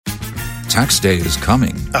Tax day is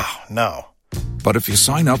coming. Oh, no. But if you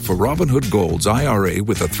sign up for Robinhood Gold's IRA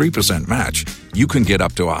with a 3% match, you can get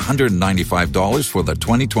up to $195 for the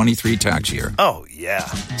 2023 tax year. Oh, yeah.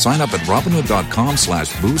 Sign up at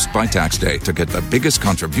Robinhood.com/boost by tax day to get the biggest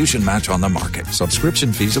contribution match on the market.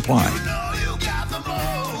 Subscription fees apply.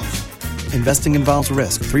 Investing involves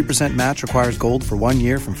risk. 3% match requires gold for 1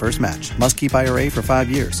 year from first match. Must keep IRA for 5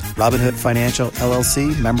 years. Robinhood Financial,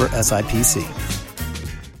 LLC, member SIPC.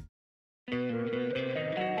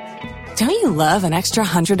 Don't you love an extra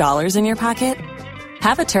 $100 in your pocket?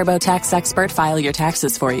 Have a TurboTax expert file your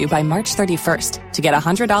taxes for you by March 31st to get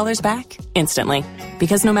 $100 back instantly.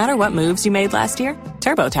 Because no matter what moves you made last year,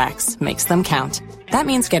 TurboTax makes them count. That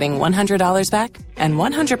means getting $100 back and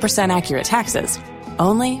 100% accurate taxes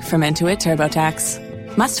only from Intuit TurboTax.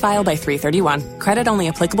 Must file by 3/31. Credit only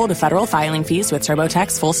applicable to federal filing fees with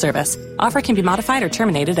TurboTax full service. Offer can be modified or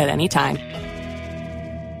terminated at any time.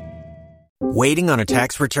 Waiting on a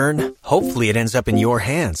tax return? Hopefully it ends up in your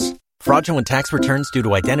hands. Fraudulent tax returns due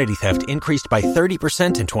to identity theft increased by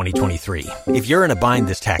 30% in 2023. If you're in a bind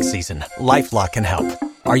this tax season, LifeLock can help.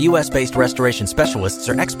 Our U.S.-based restoration specialists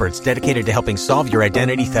are experts dedicated to helping solve your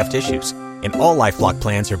identity theft issues. And all LifeLock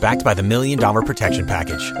plans are backed by the $1 Million Protection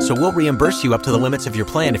Package. So we'll reimburse you up to the limits of your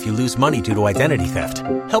plan if you lose money due to identity theft.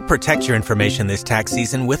 Help protect your information this tax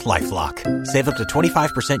season with LifeLock. Save up to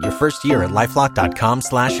 25% your first year at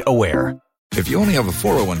LifeLock.com/aware. If you only have a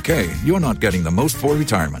 401k, you're not getting the most for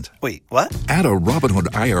retirement. Wait, what? Add a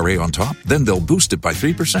Robinhood IRA on top, then they'll boost it by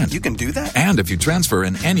 3%. You can do that? And if you transfer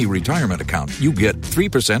in any retirement account, you get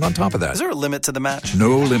 3% on top of that. Is there a limit to the match?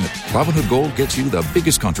 No limit. Robinhood Gold gets you the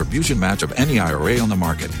biggest contribution match of any IRA on the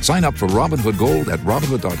market. Sign up for Robinhood Gold at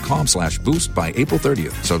Robinhood.com/boost by April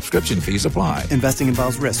 30th. Subscription fees apply. Investing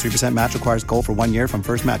involves risk. 3% match requires gold for 1 year from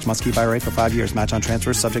first match. Must keep IRA for 5 years. Match on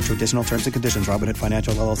transfers subject to additional terms and conditions. Robinhood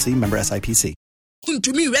Financial, LLC, member SIPC.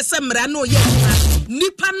 Ntumi wesa mrano ye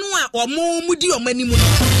nipa no a omo mudi omanimu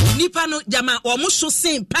nipa no jama omo so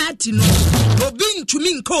sen party no obi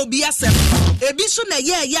ntumi nka obi asem ebi so na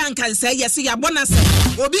ye ankansa ye se ya bonus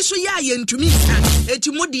obi so ye ntumi nka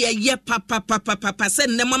etimu de ye papa se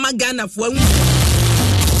ne mama Ghana fo awu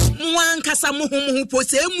mwan kasa muhu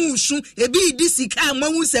pose emusu ebi di sika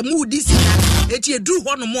mwanwu se mu di sika eti edu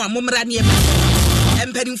ho no mo amomra ne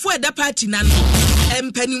empanimfo eda party na no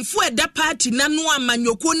empanimfo eda party na no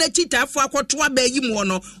amanyoko na titafo akoto abayi mu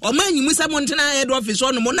no omanyimu sa montena head office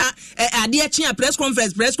no mo na ade achi press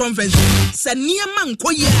conference se niema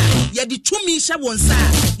nkoye ye de tumi hye wonsa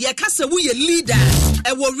ye kasa wo ye leader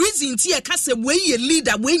e wo reason ti ye kasa wo ye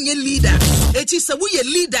leader wo nye leader eti se wo ye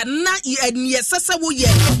leader na ye sese wo ye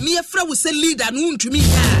me ye fra wo se leader no ntumi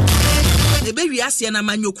ya ebe wiase na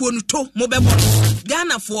manyoko no to mo bebo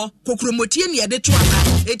Ghana for kokromotie ne yede to aba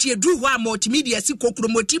eti edu ho a multimedia si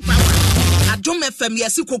kokromoti power Adom FM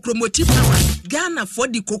yesi kokromoti power Ghana for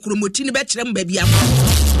di kokromoti ne be kire mba bia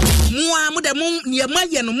mo a mo de mo ne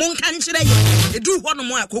maye no mo nka nkire ye edu ho no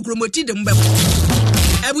mo a kokromoti de mba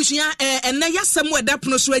abushia ena yasem weda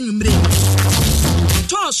pono so anwumre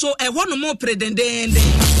to so ho no mo predendende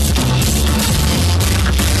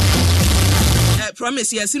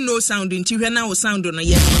promise yes no sound nti hwe na wo sound no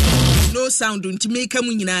ye no sound nti make am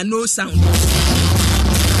nyina no sound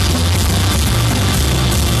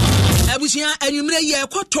abushia anwumre ye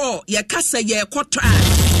koto ye kasa ye koto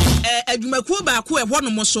adwumakuo ba ko ho no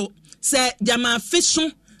mo so se jama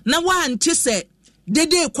feso na wa nti se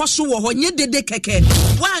dede koso wo ho nye dede keke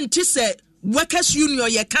wa nti se workers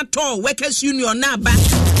union ye kato workers union na ba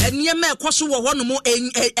enye koso wo ho no mo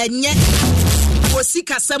enye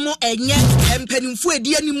osika samo enye empanimfo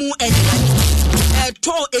edi animu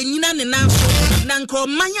to enyina ne nanso na nka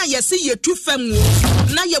omanya yesi yetu fam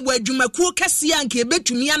na ye bo adwumakuo kase anka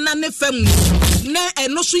ebetumi ana ne fam na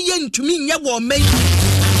eno so ye ntumi nye wo man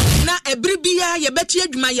na ebribia ye beti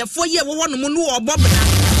adwuma yefo ye wo no mu no obobna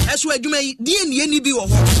eso adwuma die ne ni bi wo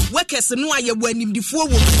ho workers no aye bo animdifo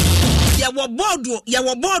wo ye wo board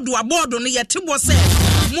no ye tebo se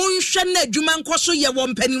monhwe na adwuma nkoso ye wo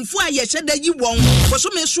mpanimfo a ye hyeda yi won koso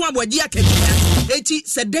meso abodi akabia eti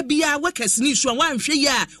se da bia workers ni so wanhwe ye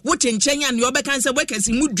a wotenkyenya ne obeka se workers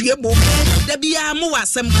mu duebo da bia mo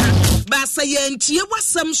wasem ka ba se ye ntie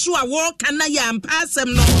wasem so a wo kana ya ampa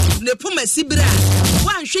asem no ne poma sibira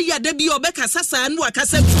wanhwe ye da bia obeka sasa no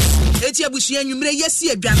akasa eti abusua nwumre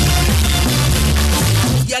yesi adwan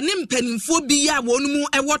ya ne mpanimfo bi ya wonu mu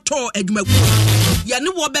ewoto adwumaku ya ne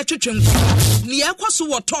wo betwetwenko ni ekoso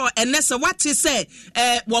woto enese wate se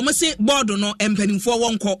wo mo se board no empanimfo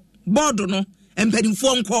wonko board no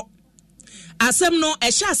empanimfo nko asem no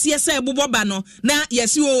ehya ase ese eboboba no na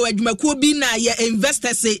yesi o adwumakuo bi na ye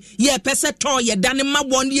investors ye pese to ye dane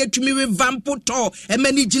mabon ye tumi revamp to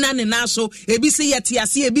emani gina ne na so ebi se ye te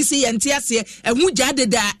ase ebi se ye nte ase ehu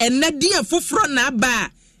jadeda enadi afoforo na aba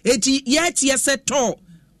eti ye te ase to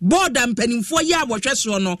board ampanimfo ye abotwe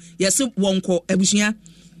so no yesi wonko abusua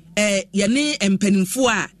ye ne empanimfo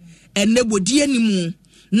a enne bodie nimu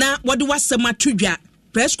na wode wasem atodwa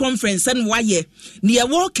press conference and waye ni e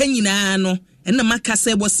wo ka nyina no ena maka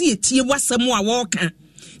se bo se etie wasem a wo ka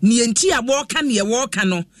ni enti a wo ka ni e wo ka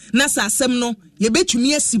no na sa asem no ye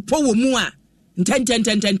betumi asipo wo mu a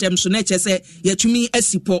ntentem so na che se ye tumi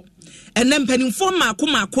asipo ena mpanimfo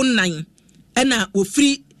maako nan ena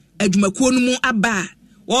ofiri adwumakuo no mu aba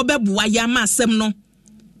wo beboa ya ma asem no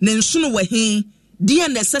ne nso no wahi die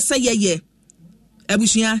na sese ye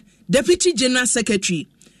abusua Deputy General Secretary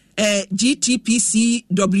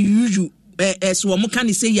GTPCWU so wo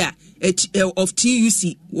kan say ya of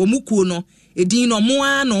TUC wo mukuo no edin no mo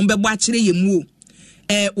a no mbebo a kire ye mu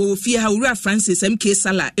wo fie ha Owura Francis MK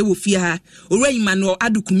Sala wo fie ha Owura Emmanuel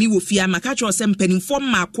Adukumi wo fie ha maka cho se mpanimfo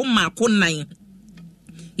maako nan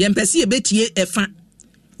ye mpese ye betie efa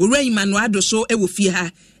Owura Emmanuel Adoso wo fie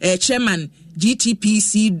ha chairman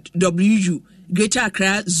GTPCWU Greater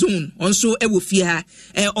Accra Zone also wo fie ha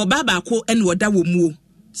obaba ko ene woda wo mu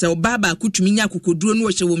se obaba kutumi nya kokoduro no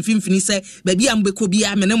hye wo mfimfini se baby ambeko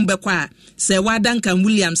bia mene mbeko a se Wadankan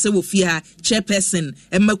William se wo fie ha chairperson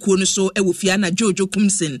emakuo no so wo fie na Jojo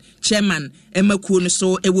Kumsen chairman emakuo no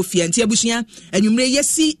so wo fie nti abusua anwumre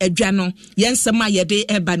yesi adwa no yensema yede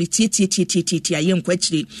eba ne tie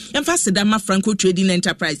ayenkwachire yemfa sedama Franco Trading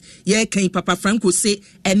Enterprise ye kan Papa Franco se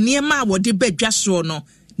enema a wode badwa so no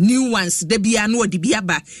new ones de bia no de bia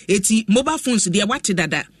ba eti mobile phones de wate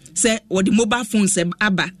dada say or the mobile phones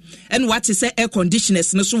aba and what is air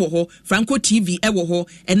conditioners no so ho Franco TV wo ho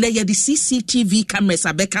and then the CCTV cameras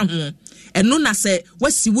abeka ho and no na say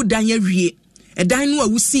wasi wudan ya wie edan no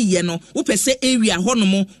awusi ye no wo pese area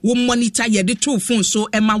honomo wo monitor ye de two phone so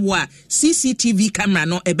ema wo a CCTV camera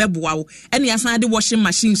no ebeboa wo ene asan de washing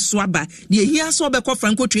machine so aba de ehia so obekọ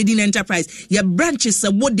Franco Trading Enterprise ye branches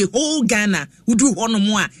wo the whole Ghana udu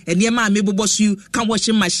honomo a ene ma mebobosu kan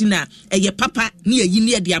washing machine a eye papa ne yi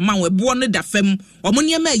ne de ama wo ebo no da fam omo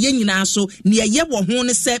ne ma ye nyina so ne ye wo ho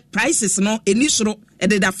ne se prices no eni soro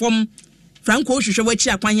ede da fam Franco hwehwe wachi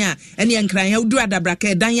akwanya ene enkran ya udu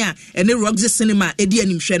adabraka dan a ene Roxy Cinema edi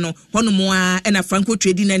animhwe no honomo a ena Franco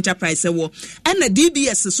Trading Enterprise wo ena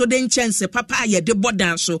DBS so den chance papa ye de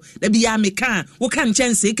bodan so da bia meka wo kan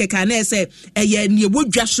chance keka na ese eye ne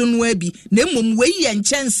wodwa so no abi na mmom we ye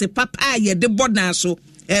chance papa ye de bodan so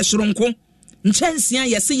soronko chance ya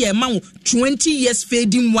yese ye ma 20 years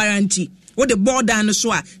fading warranty wo de bodan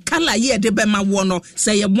so a color ye de be ma wo no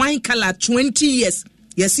say ye wine color 20 years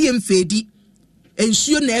yesi emfedi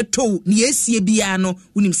ensuo na eto ni esie bia no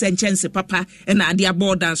unim se chance papa na ade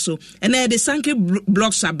aboard so na the sanke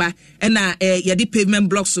blocks aba na ye the pavement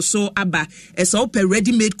blocks so aba so per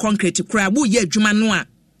ready made concrete kra wo ye adwuma no a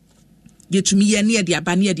yetumi ye na de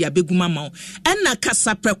aba na de abeguma ma na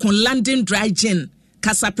Kasaprekon landing dry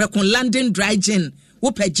gin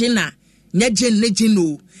wo pagina nya gin ne gin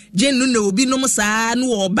no obi no saa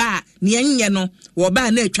no oba ne enye no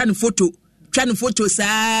oba na atwa ne photo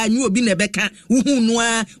saa nyu obi na beka uhu no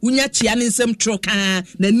a unya chia ne nsem troka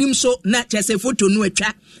na nim so na chese photo no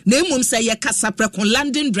atwa na emom say ye Kasaprekon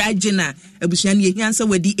landing dry gina abusua ne ehiansa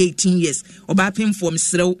wadi 18 years oba pem form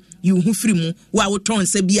serew you hu free mu wa wo ton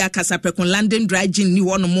se bia Kasaprekon landing dry gin ni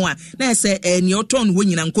wono mo a na se ne oton wo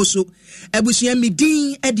nyina nkoso abusua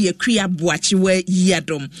midin e de akria boachi wa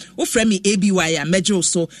yadom wo fra me ABY a mejo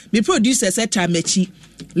so me producer seta machi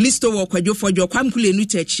listo wo kwadwo fodwo kwamkule nu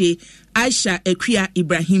tachi Aisha Akria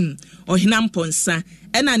Ibrahim Ohina Mponsa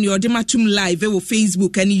ena ne odematum live wo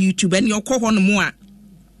Facebook and YouTube and your ho no mo a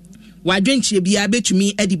wadwenchie bia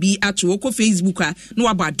betumi adibi ato ko Facebook a no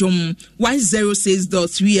abadom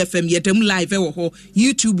 106.3 FM yedem live wo ho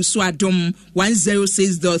YouTube so adom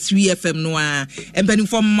 106.3 FM no a empani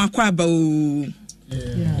form makwa ba o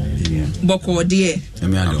boko de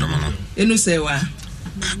enu sewa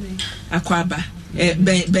akwaba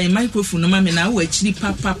ben microphone no ma me na wo akiri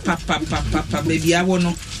papa baby awo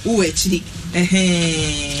no wo akiri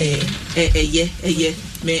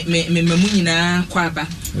me mamu nyina kwaba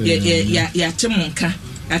ya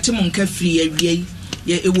temonka free awie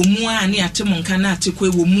ewo mu a ne atemonka na atekwa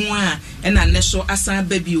ewo mu a na ne so asa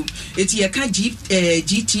babio eti ye ka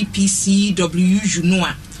GTPCWU no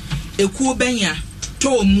a ekuo benya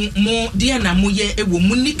to mo de na mo ye ewo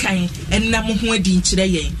mu nikan enna mo ho adi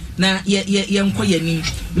nkire yen na ye nko yanim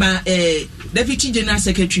ma Deputy General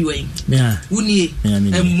Secretary way. Yeah. Unie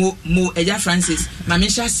mo Eja Francis.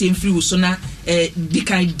 Mamisha same free usona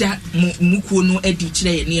dikai da muku no edi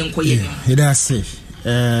chire ni enkoye. It does say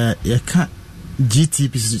you can't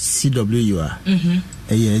GTPCWR.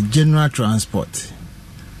 A General Transport,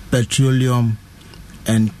 Petroleum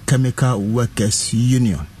and Chemical Workers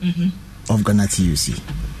Union of Ghana TUC.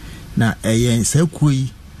 Now a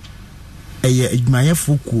sekui a Maya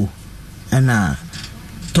Fuku and a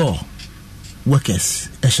to workers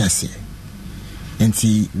eshase. And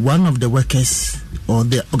see one of the workers or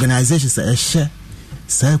the organizations that share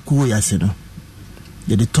sekui yaseno.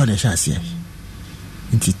 The to the shase.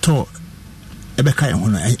 And see to ebeka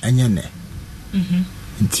hono anyene.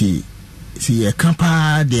 Nti see a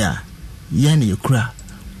campa there yen yekura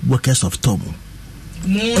workers of Tomu.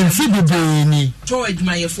 Mfibibeni to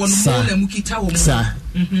adwuma for no na mukita wo. Sa.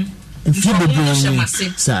 Mfibibeni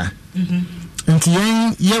sa. Nti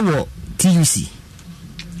yen yewo TUC.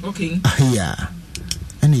 Okay. Yeah.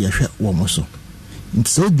 Ene yehwe wo mo so. Nti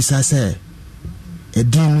so bisa say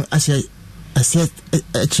edin ase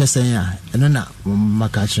HSN ya enona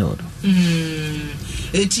maka chedo.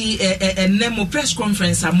 Eti enemo press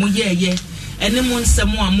conference amoyeye enemo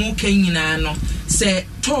nsemo amoka nyina no se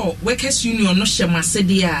to workers union no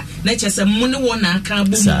hyemasede a na chese mo ne wona aka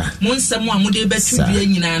bom mo nsemo amode betu bia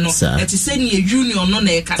nyina no eti se ne union no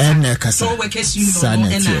na ekasa to workers union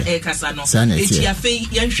no na ekasa no eti afei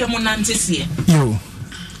yenhwe mo nantese yo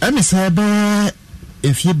ami sabe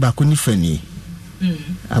efie bako ni fani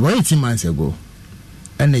about 18 months ago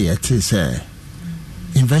and yet say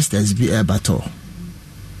investors be a battle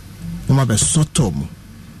uma be sotom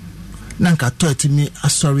nanka to etimi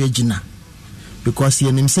asori agina because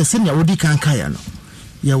ye nim say senior wodi kan kaya no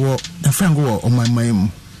ye wo enfrango wo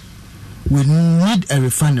omamam we need a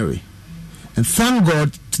refinery and thank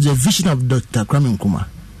God to the vision of Dr. Kwame Nkrumah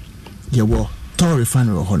ye wo to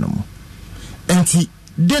refinery honomo enti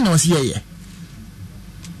then was here.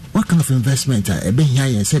 What kind of investment a be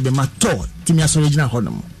here said the matter timi asori agina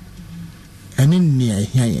honomo eni near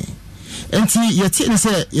here. Enti yeti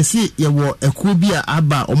say you see you wo ekubia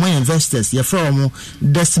aba omo investors ye from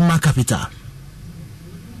Decimal Capital.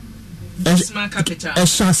 Decimal Capital. A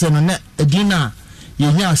chance no na edina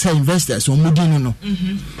you hear say investors o mudinu no.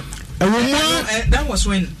 That was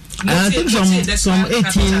when I think some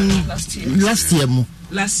 18 last year.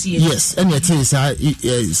 Last year. Yes, and it is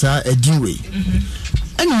a dewey.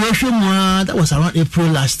 And that was around April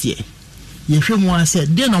last year. You said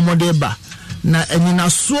then no more deba. Na enina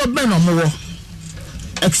so be no mo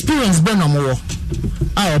experience be no mo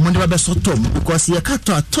ah o mo de be so tom because ye ka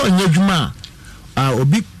to anya dwuma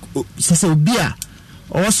obi sese obi a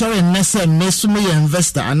o sorry nese mesume ye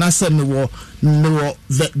investor anase me wo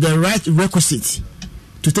the right requisite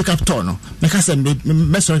to take up turn no me ka say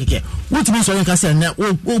me sorry keke what me sorry ka say na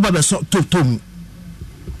o ba be so tom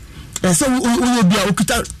so o bi a o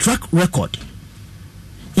kita track record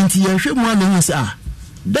inti ye hwe mo na say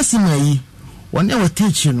Decimal yi one ever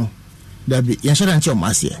teach you know that be yashara nche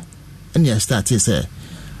omase and you start say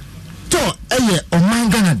to eye o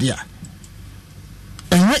mangana dia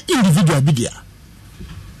and individual be dia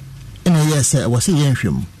and yes say was say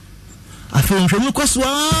yenhwem afi yenhwem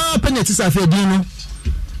kwaswa penalty say afi din no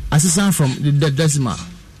assistant from the Decimal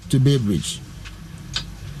to Bay Bridge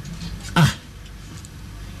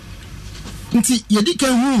nti yedi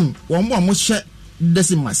kan hu won mo hye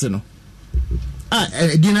Decimal se no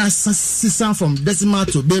dinner system from Decimal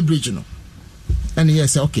to Bay Bridge no and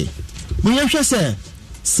yes okay when you say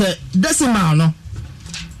Decimal no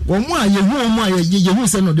one more you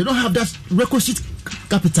say no they don't have that requisite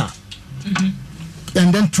capital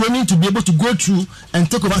and then training to be able to go through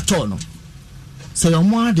and take over turn no say your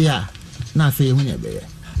more there na fe hu ne be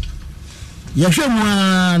ye hwe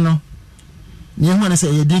mu no ni hu na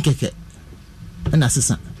say ye din keke na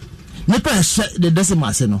assistant ne pa the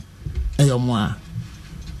Decimal say no eyomoa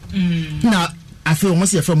na afi o mo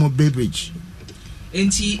se from Bay Bridge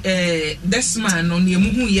enti Decimal no ne mu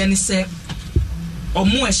hu ye ne se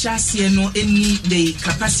omo ehyasie no any the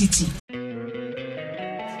capacity.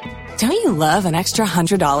 Don't you love an extra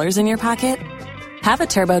 $100 in your pocket? Have a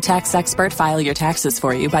TurboTax expert file your taxes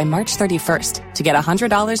for you by March 31st to get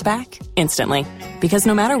 $100 back instantly. Because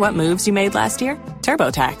no matter what moves you made last year,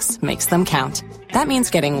 TurboTax makes them count. That means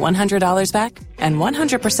getting $100 back and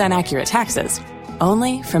 100% accurate taxes,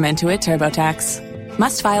 only from Intuit TurboTax.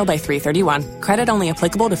 Must file by 3/31. Credit only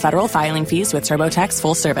applicable to federal filing fees with TurboTax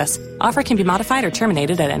full service. Offer can be modified or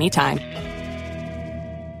terminated at any time.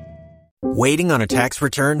 Waiting on a tax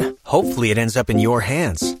return? Hopefully it ends up in your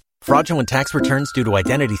hands. Fraudulent tax returns due to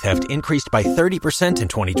identity theft increased by 30% in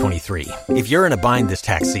 2023. If you're in a bind this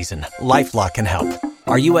tax season, LifeLock can help.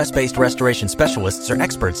 Our U.S.-based restoration specialists are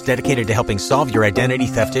experts dedicated to helping solve your identity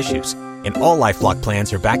theft issues. And all LifeLock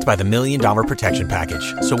plans are backed by the $1 Million Protection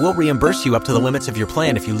Package. So we'll reimburse you up to the limits of your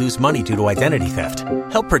plan if you lose money due to identity theft.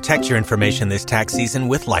 Help protect your information this tax season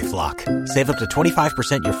with LifeLock. Save up to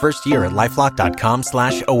 25% your first year at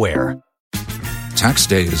LifeLock.com/aware. Tax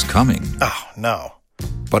day is coming. Oh, no.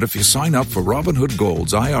 But if you sign up for Robinhood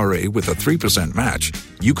Gold's IRA with a 3% match,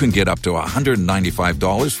 you can get up to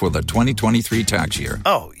 $195 for the 2023 tax year.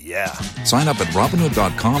 Oh, yeah. Sign up at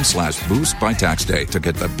Robinhood.com/boost by tax day to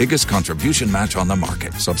get the biggest contribution match on the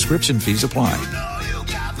market. Subscription fees apply.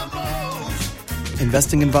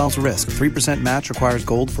 Investing involves risk. 3% match requires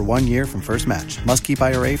gold for 1 year from first match. Must keep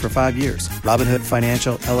IRA for 5 years. Robinhood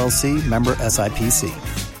Financial, LLC, member SIPC.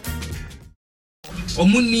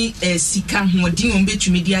 Omuni sika hodin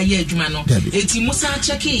ombetumi dia ye adwuma no eti musa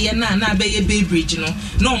check ye na be ye Bay Bridge no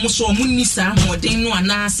na omuso omuni sa hodin no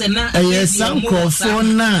ana se na sankrofo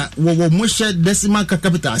na wo mo hye decimal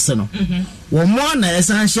capital ase no wo mo na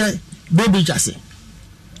esan hye Bay Bridge ase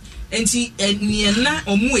enti nie na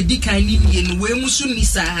omu edikan ni nie no we musu ni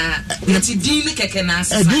sa enti din ne keke na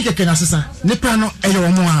ase din keke na ase sa nipa no eye wo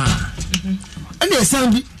mo a ene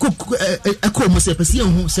esan bi akọ mo se pese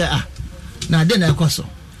hu se na de na ekoso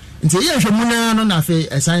nti ye hwemu na no na fe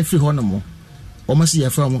esan free ho no mo o mo se ye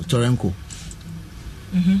from Torenko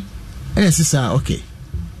sisa okay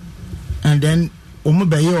and then o mo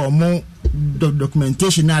be ye o mo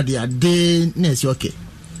documentation na de na say okay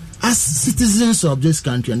as citizens of this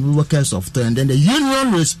country and workers of toll, and then the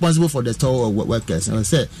union responsible for the toll workers and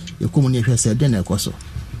say you come ni hwe say de na ekoso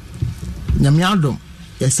nyamiadom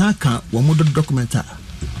esan kan wo mo documenta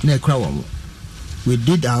na ekra wo mo. We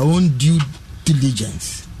did our own due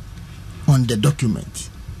diligence on the document.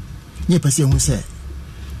 Nye pese hu say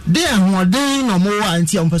dey ahoden no mo wa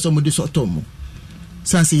anti am pese mo de soto mo.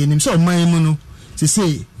 Sanse yenim so man mu no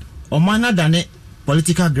say omana dane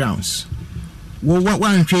political grounds. Wo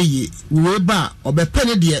wan hwe yi we ba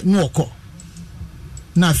obepene de no okọ.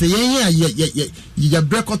 Na fe yen ya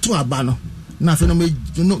brekoto aba no. Na fe no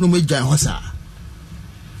me jan hosa.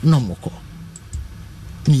 No moko.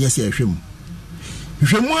 Ni yesi ehwem.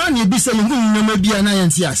 Jemwa ni bisa hu nyoma bia na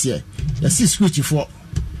yenti ase ya si switch for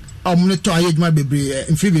omneto ayedma bebre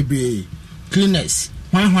mfi bebre cleaners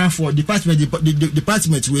hwan for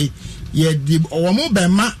department we ye di owo be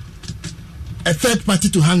ma a third party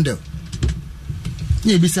to handle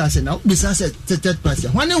ni bisa ase na bisa ase third party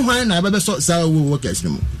hwan na be so sa workers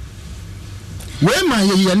no we ma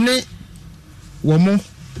ye ne wo mo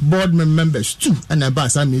board members too and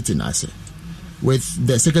about some meeting ase with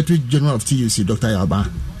the Secretary General of TUC, Dr. Yaba.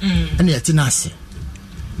 And yet, Nasi.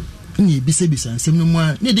 Ni bisa nsem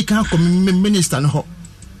mo ni di kan minister no ho.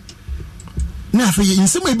 Na fa yi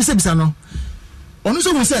nsem bisa no. Onu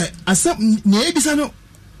so mo say asem ni bisa no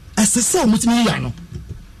asese o mutimi ya no.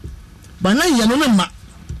 Ba na ya no ma.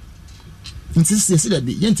 Nti se da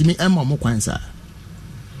bi yentimi emma mo kwansa.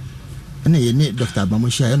 Na ye ni Dr.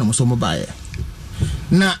 Bamoshia ya no mo so mo baaye.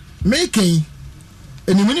 Na making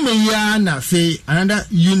enimuni me ya na fe another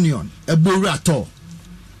union eboru ato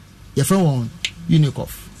ye fa won Unicof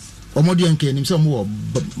omodi enke enim se mo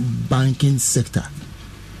banking sector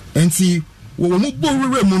enti wo mo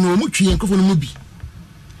boru mu no mo twie nkofo no mu bi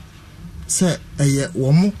se eye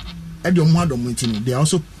wo mo e de mo adom ntini they are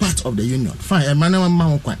also part of the union fine e man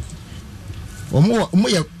ma kwan mo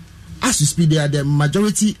ye as you speak they are the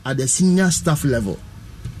majority at the senior staff level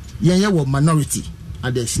ye wo minority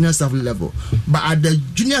at the senior staff level, but at the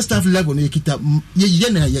junior staff level, you keep up ye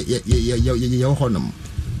honum.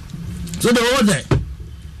 So the order,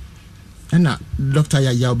 and now Dr.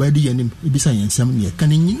 Yaya Badi and him, Ibisa and some year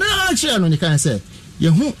can in no you can say,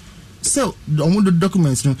 you so the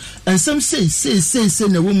documents, and some say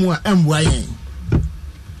the woman MYN.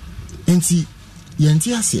 And see,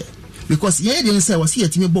 Yantia because ye didn't say was here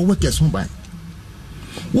to me about workers home by.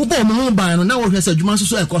 Wo bo mo ban no na wo hwese adwuma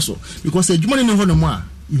so ekoso because adwuma ni ho no mo a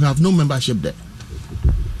you have no membership there.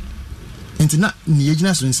 Entina ni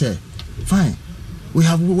yegina so say fine we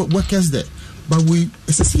have workers there but we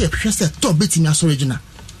see a hwese to betimi aso regina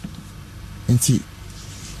enti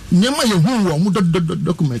nyama ye hu wo mo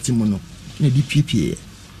document mo no na di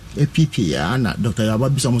PPA ana Dr. Yaba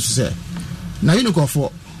bisa mo so say na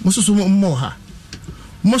Unicof mo so mo ha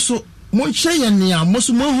mo so mo hye ne a mo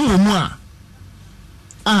so mo hu mo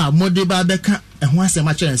a mode ba beka ehun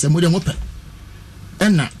asema chere nse mode mope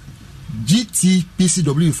ena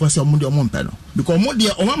GTPCW for say mode o mompe no because mode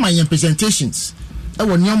o ma yen presentations e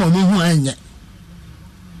wo nyama mo hu anye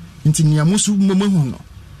nti nia musu mo hu no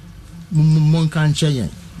monka nche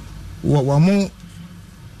wa mo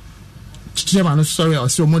chairman sorry I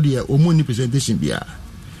say mo de o ni presentation bia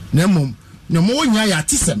na mom na mo nya ya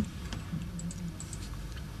tisem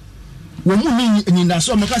wo mu ni na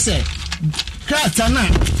so mo ka say krata na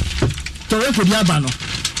Toronto di aba no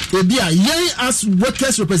ebi a yen as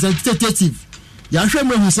workers representative ya hwe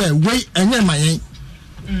mo hu say we enye mayen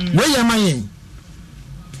we ye mayen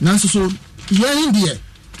na so yen die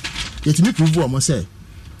yetimi prove o mo say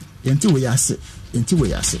enti we ase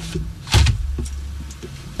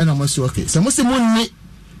and I'm so okay so mo se mo ni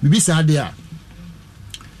bibi sa de a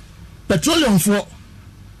petroleum for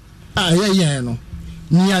yen no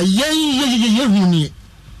ni yen hu ni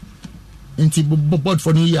enti board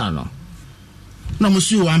for ni ya no na mo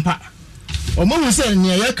su ampa o mo hu say ni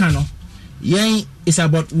ye ka no yen is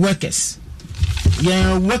about workers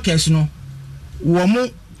yen workers no wo mo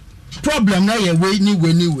problem na ye we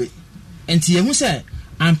ni enti ye hu say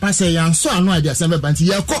ampa say yan so anu ade asem ba nti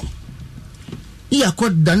ye ko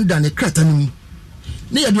dan krata ni mu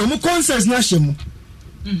ne ye de mo consensus na hye mu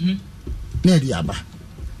na de aba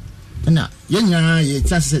na ye nya ye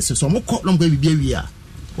chance so mo ko no bibia wi a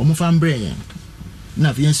wo mo fa mbre yen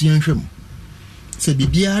na fi yensu yen hwem se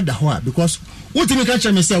bibia da ho a because wotimi ka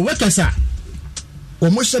che me say workers a wo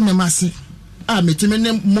mo hye me mase a metimi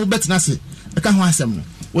ne mo betna se e ka ho asem no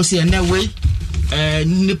wo se na we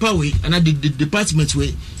nipa we ana the department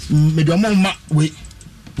we me do mo ma we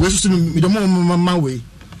so me do mo ma we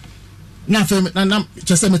na fe na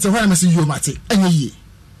chese me te ho na se yo mate anya yi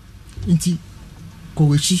nti ko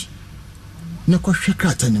wechi ne ko hwe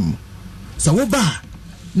krata ne mu sa wo ba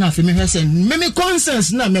na fe me hwe se me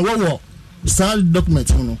consensus na me wo sal document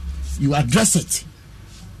no you address it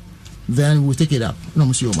then we'll take it up no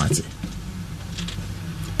mo se yo mate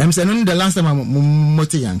em se no the last time mo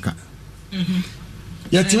te yanka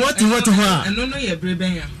yet what ho no ye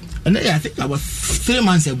breben ya and I think about 3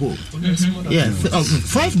 months ago.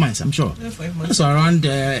 5 months, I'm sure. 5 months. So around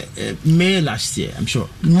May last year, I'm sure.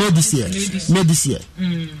 May this year.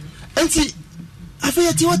 And see, I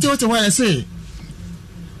feel what I say.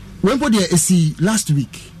 When put there see last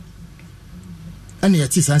week, and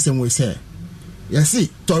yet is answer we say, you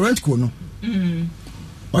see, Torrent Kono.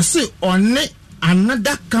 Or see on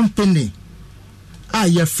another company.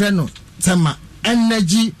 Your friend Tema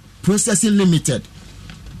Energy Processing Limited.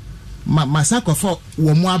 Masako for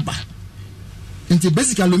wo mo aba nti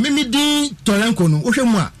basically me din Toronto no wo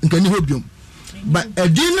hwemu a nkani hobium but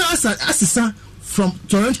edina asisa from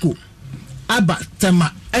Toronto aba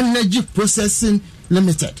Tema Energy Processing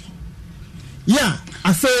Limited yeah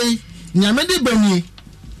afei nyamede bani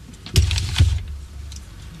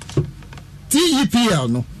TEPL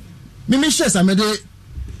no me shares amede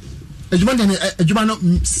ejuma no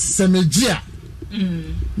semegia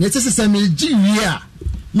netese semegia wi a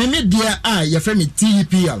me dia your friend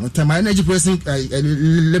TEPL no Tema Energy Processing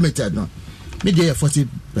Limited no me dia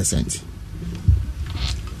 40%.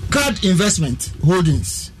 Card Investment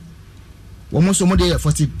Holdings almost mo dia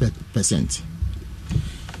 40%.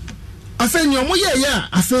 Afen ni omo ye ya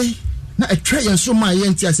afen na etwa yen so ma ye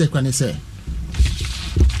ntia se kwane se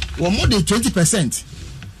wo mo de 20%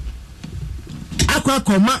 akwa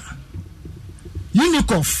koma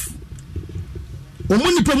Unicof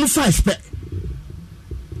omo ni pe mu 5 pe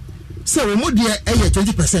so we mo dia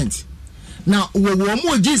 20%. Now we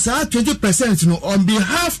mo gi 20% no on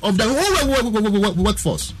behalf of the whole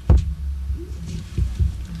workforce.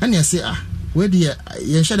 And you say where the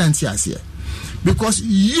you shouldn't see us here because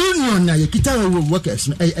union na yekita workers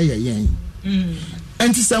no yen.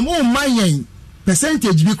 And some more my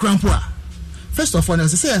percentage be crampo. First of all,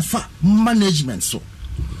 as I say fa management so.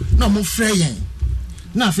 No mo frey yen.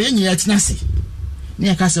 Na fa yen yatina se. Ni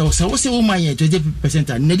aka se o se wo my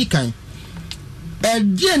 20% na di kan.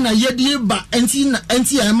 Die na yedi ba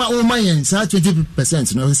enti ama o my yen sa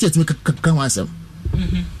 20% no se etimi kan wasam.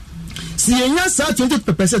 Si yenya sa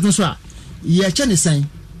 20% so a ye che ne san.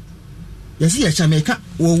 Yes ye cha make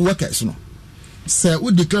wo workers no. Se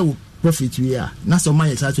wo declare profit we are na so my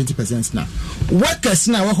 20% na. Workers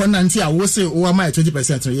na wo ho na nti a wo se wo my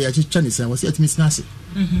 20% no ye cha ne san wo se etimi snase.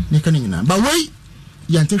 Ne kan nyina. Ba wei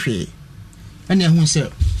yante hwe. Ene hu se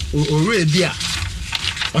ore bia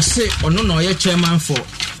o se ono na oye chairman for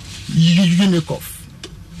Unicof.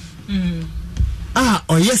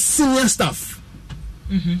 O yes senior staff.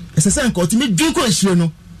 Ese say nko timi dwunko nhire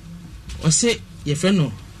no. O se ye fe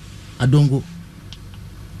no Adongo.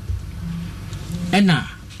 Ena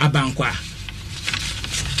Abankwa.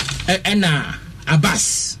 Ena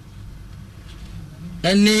Abbas.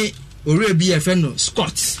 Ene ore bia fe no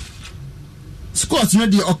Scott no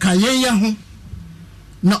de okayen ya ho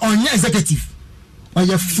na onye executive or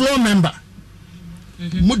your floor member.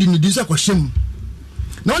 Mudi ni disa kwa shemu.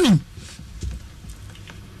 Na oni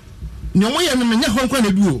ni omo ya menya ho kwa na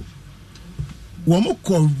duo. Wo mo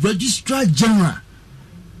ko registrar general.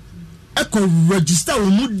 E ko register wo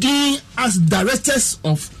mudi as directors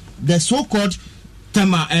of the so-called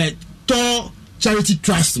Tema Tor Charity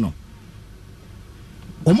Trust no.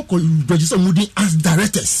 Omo ko register mudi as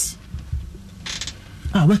directors.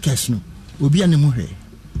 Workers no. Obi anemu he.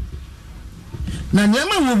 Na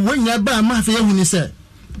nyama wo nya ba ma fa yehu ni se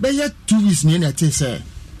be ye 2 weeks ni na te se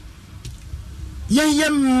ye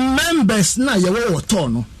members na ye wo to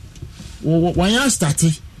no wo ya start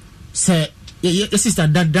se ye sister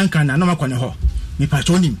Duncan na no makone ho me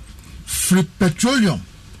patronim free petroleum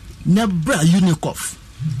na bra Unicof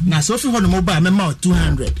na so fi ho no mo ba me ma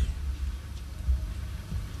 200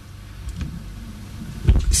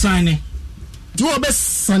 sign do obes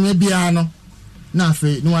sane bia no na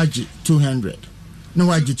fe no agi 200 no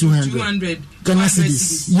agi 200 Ghana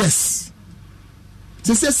cedis yes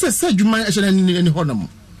se juma e ni honum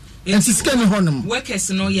and siska ni honum workers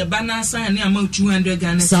no ye bana sign ni amount 200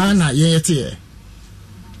 Ghana cedis sana ye yete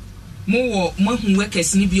mo hu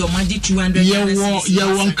workers ni bi o ma di 200 Ghana cedis ye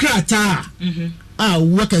won krata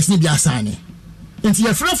workers ni bi asane enti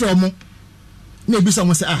ye frafra mo na ebisa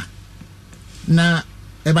mo se na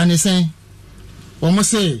e ba ne sen o mo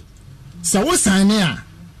se wo sane a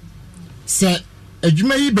se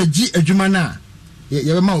adwuma yi bagi adwuma na ye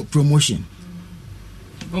be ma promotion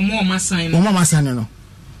o mo ma sign no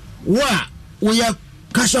wo ya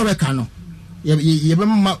casual worker no ye be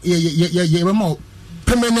ma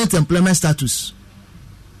permanent employment status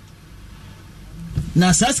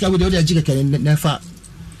na saska we dey jike na fa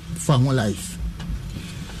ho life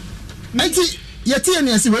enti yete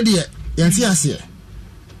ne ase we dey yenti ase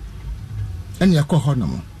ene yakọ ho no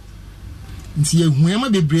mo nti ye hu ema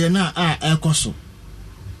bebre na ekoso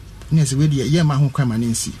ne se we dey ye ma ho kwama ne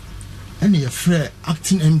nsi ene ye frɛ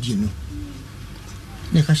acting MD no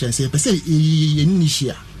ne ka hye se pese ye ni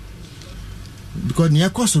hia because ne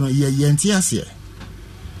ekoso no ye nti ase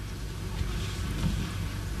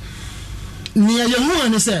ne ye hu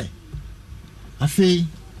ne se afi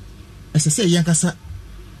ese se ye nkasa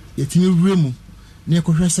yetimi wuremu ne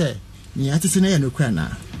ekohwɛ se ne atete na ye no kra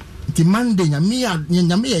na nti Monday nyame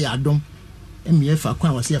ya adom emi fa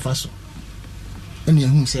kwa wase fa so eni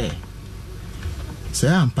ehun se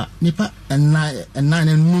ampa nipa enna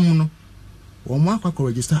num no wo mo akwa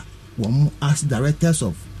register wo mo as directors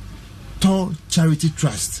of Tor Charity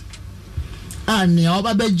Trust ani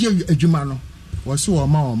oba beje adwuma no wo se wo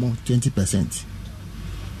ma wo mo 20%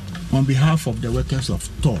 on behalf of the workers of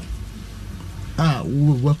Tor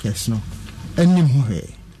workers no enim ho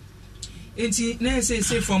he enti na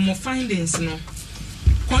say from my findings no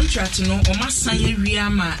contract no o ma san wi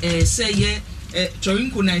ama say ye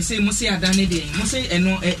chorinko na say mo say adane de mo say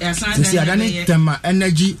eno asan adane Tema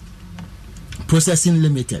Energy Processing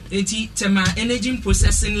Limited enti Tema Energy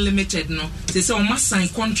Processing Limited no say o ma san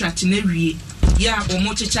contract na wi ya o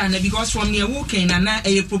mo checha na because from near working na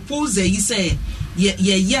a proposal you say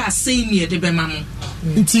ye say near de be mamo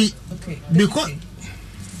enti because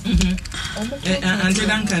Andre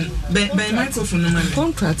Duncan, by microphone,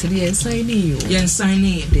 contract they sign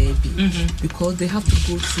because they have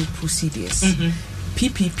to go through procedures.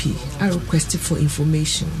 PPP are requested for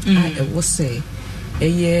information. I will say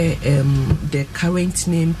the current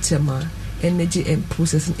name Tema Energy and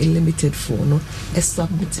Processing Limited for no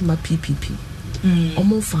submit my PPP.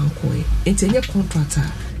 Omo fankoi intenye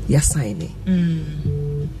contractor ya signing.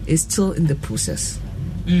 It's still in the process.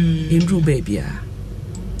 In Rubabia.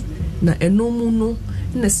 Na enomu no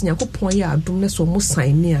na sinyakopon ya adom na so mo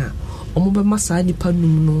sign a omo be masa nipa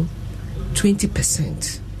num no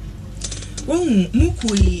 20%.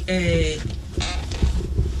 Mukui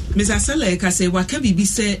Mr. Sala ka say waka bibi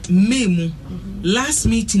say memu last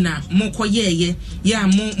meeting na mokoyeye ya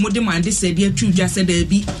mo demand say dey twudwa say da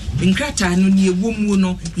bi nkrata no ne ewom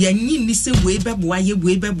no ya nyi ni say we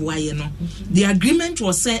beboaye no the agreement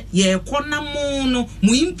was say ye konamo no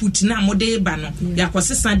mo input na mo de ba no ya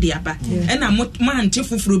kwosesa de aba e na mo ante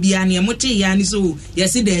foforo bia na mo te ya ni so ya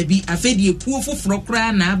say da bi afedi epuo foforo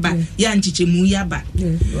kra na aba ya nchichemu ya ba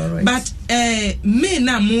but me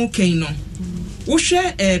na mo ken no wo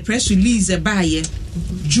hwe press release baaye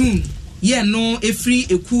June ye no every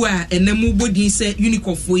eku a enemu bodin se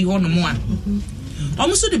Unicofo yi hono mo a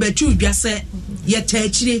omuso de betu dwa se ye ta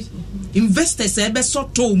akire investors e be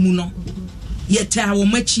soto mu no ye ta wo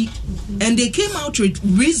machi and they came out with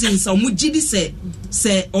reasons omu gidi se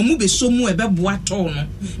omu be so mu e be boa to no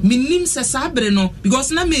minim se sabre no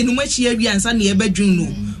because na me nu machi awia ansa na ye badwun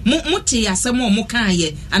no mote asem mo kan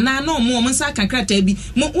ye ana na mo nsa kankrata bi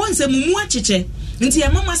wonse mu acheche nti e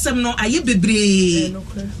mama asem no aye bebre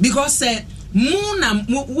because mu na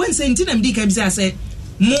wonse nti na mdi ka bi say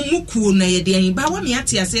mu kuo na ye de ba wa me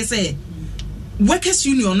ate ase say workers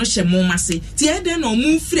union no hye mo mase ti e de no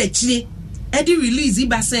mu frechire e di release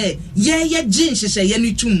ba say ye gin hye ye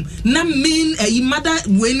no tum na main mother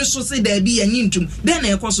we no so say da bi ye ntum then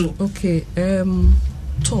e koso okay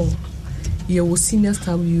to ye wo senior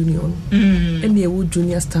staff union and ye wo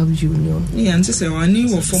junior staff union yeah nti say wani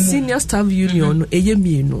wo form senior staff union no eye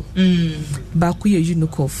mienu ba ku ye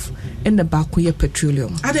Unicof and the ba ku ye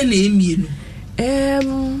petroleum ada na mienu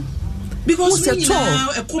because we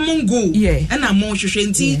have a common goal and I'm more sure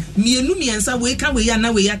me and so we can we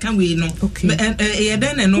na we can we no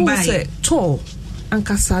then no buy to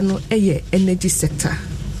ankasa no energy sector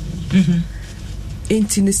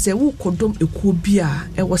enti ne se wo kodom ekuo bia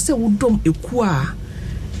e wo se wo dom ekuo a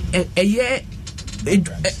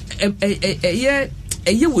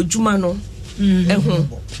eye wodjuma no ho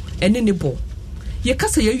ene ne bo ye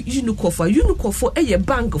kasa ye Unicof eye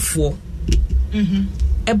bank fo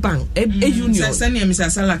a bank a union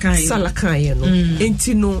sala kan no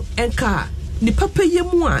enti no enka ni papa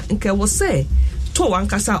yemu a enka wo say to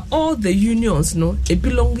wankasa all the unions no it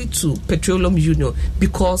belonging to petroleum union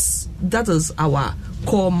because that is our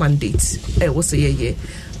core mandate wo say yeah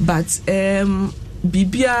but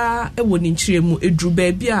bibia e woni nchiremu edru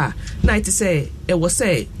ba bia na it say e wo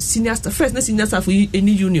say senior staff first na senior staff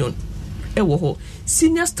any union e wo ho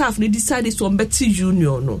senior staff ne decided to better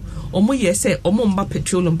union no omo ye say omo mba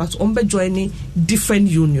petroleum but ombe joining different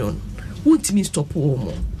union won't mean stop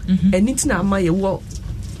omo and it na ama ye wo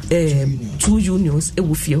two unions e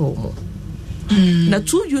wo fie omo na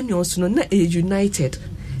two unions no na united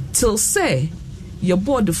till say your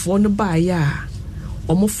board for no buy ya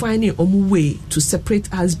omo finding omo way to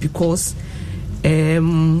separate us because dear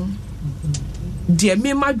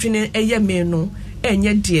me madwene eye me no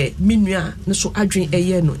enye de minua no so adwen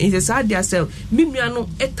eye no in the side there say minua no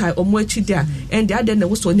etai omo achi there and the other na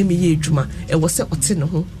wo so ne me ye adwuma e wo se ote ne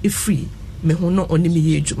ho e free me ho no oni me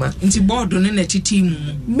ye adwuma nti board no na titi mu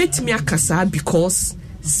metimi akasa because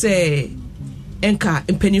say enka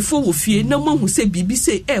empanifo wo fie na mo hu se bibi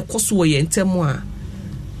say e koso wo ye ntemo a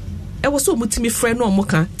e wo so mutimi frɛ no omo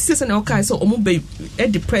ka ti se na o kai so omo be e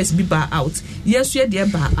depress bi ba out yes ye de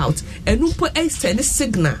ba out enu po e send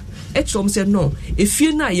signal Etrom said no. If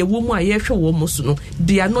you na ye woman ye hwe wo mo so no,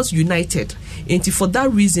 they are not united. And for that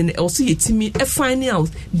reason, also ye timi finding out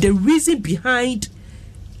the reason behind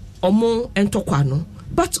omo entokwa no.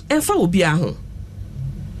 But enfa obi a ho.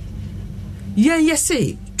 Ye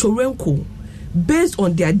say Torenko based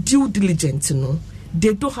on their due diligence no,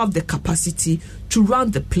 they don't have the capacity to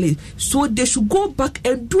run the place. So they should go back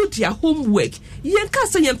and do their homework. Ye can't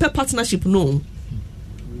say ye partnership no.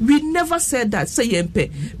 We never said that say yempe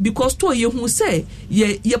because to ye who say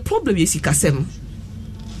ye problem ye sikasem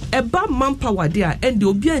eba manpower there and the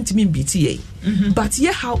obi antimi BTA but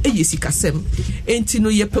ye how e ye sikasem enti no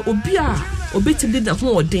ye pe obi a obetimi na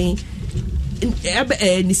ho odin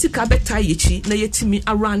ni sika beta ye chi na yetimi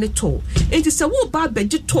around it to enti say wo ba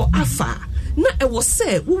beje to afa na e wo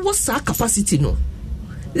say wo sa capacity no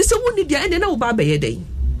they say wo need there and na wo ba be ye den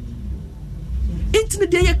enti no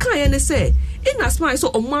there ye kan ye say in as much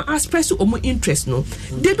so omo aspect to omo interest no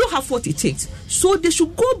they don't have what it takes so they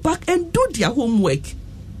should go back and do their homework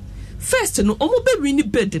first no omo be win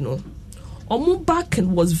bid no omo back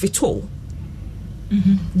and was Vitol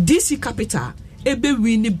DC Capital ebe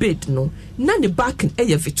win bid no na ne back and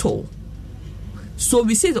eye Vitol so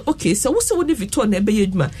we say okay so we say we Vitol na ebe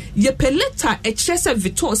yeduma ye pe letter e kire say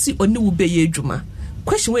Vitol si oni wo be yeduma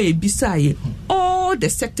question wey e bisa ye all the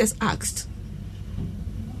sectors asked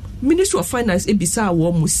Ministry of Finance ebisa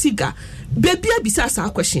wo musiga baby ebisa sa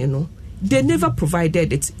question no they never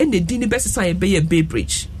provided it and they didn't best sign be a Bay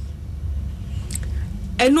Bridge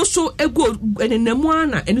and also ego and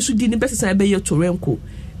nemwana and also didn't best sign be Torenko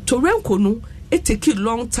no it take a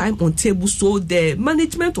long time on table so the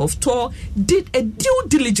management of Tor did a due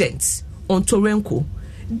diligence on Torenko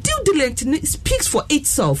due diligence speaks for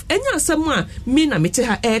itself enya asema me na mete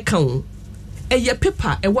ha air count a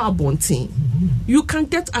paper a wabontin you can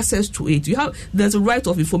get access to it there's a right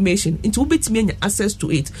of information into bit me access to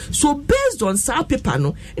it so based on sa paper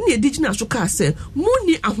no in the digital shoka say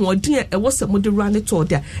money ahoden e was some the run it all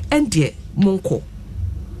there and there monko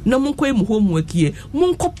na monko e mu homework ye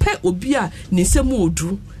monko pe obi a ne nsem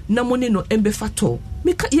odu na money no embe fato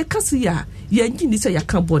meka ye kase ya ye ngini say ya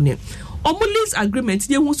ka bone omo lease agreement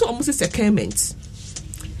ye hu so omo se secondment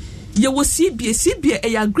You will CBA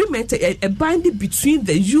a agreement a binding between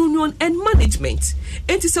the union and management.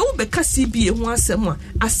 And it's a Ubeka CBA once a month.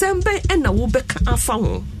 Assemble and a Ubeka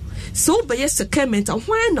afa. So by a secondment and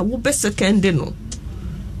when a Ube second no.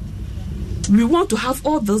 We want to have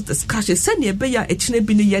all those discussions. Send your beya a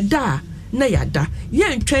chinebini yada. Na yada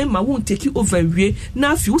yen train ma won't take you over we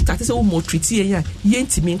now if you start to say more treaty yen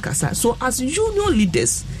timi nkasa. So as union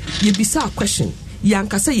leaders ye bisa a question yan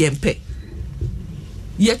kasa yen pe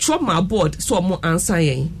ye trauma board so mo answer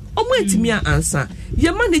yen omo entimi answer ye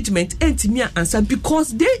management entimi answer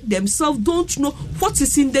because they themselves don't know what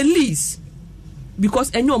is in the list because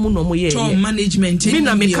enyo omo no mo ye management me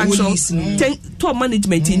na me catch to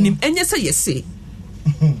management nim enye say ye say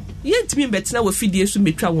yen timi betina we fidie so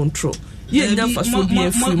metwa won tro ye nya fa so bi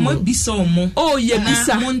afiri mo bisa omo oh ye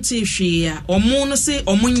bisa monte hwe ya omo no say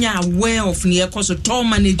omo nya aware of ne ekoso to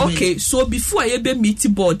management. Okay, so before ye be meet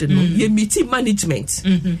board no ye meet management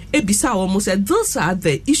e bisa omo say those are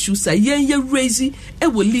the issues that ye raise e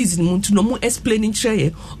will listen mo to no mo explaining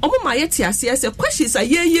share omo ma ye ti ase say questions that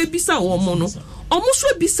ye bisa omo no omo so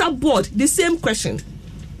bisa board the same question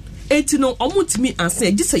etino omo timi answer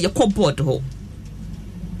just say ye call board ho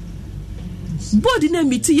board in a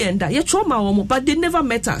meeting yenda ye trauma omo but they never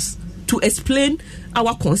met us to explain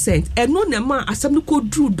our consent and no nema assembly ko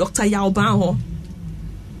drew Dr. Yaoban ho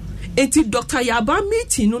enti Dr. Yaoban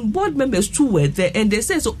meeting on board members too were there and they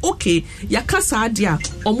said so okay ya kasa dia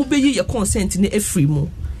omo be ye consent ni free mo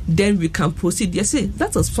then we can proceed. They say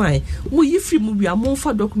that is fine mo ye free mo we are more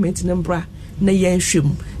for document number na ye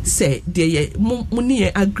hwem say they mo ni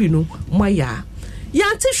agree no mo ya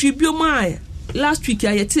ante hwe bioma last week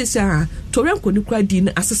I tell say Torenko ni kwa din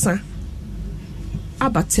asesa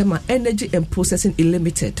Tema Energy and Processing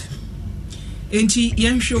Limited. Enti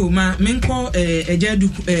yenhwe ma menko ejadu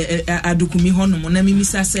adukumi hono mo na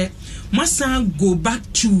mimisa se masa go back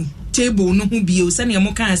to table no hu bio se ne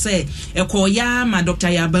mo kan se ekoya ma Dr.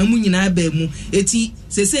 Yaban mu nyina ba mu eti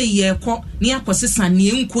sese ye ko ne akosesa ne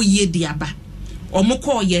enko ye diaba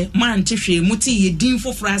omokoye man tehwe muti ye din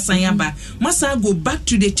foforo asan aba masa go back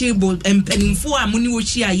to the table empanimfo amuni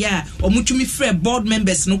wohia ya omutumi free board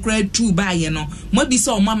members no kra two ba ye no mo bi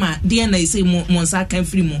se o mama de na say mo nsa kan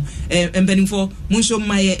free mo empanimfo munso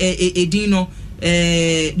maye edin no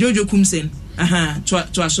Jojo Kumsen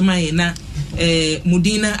to asomaye na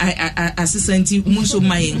mudina assistant munso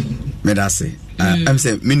maye medase am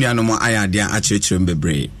say menuano mo aya de a chirechire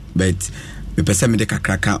mbebre but me pese me de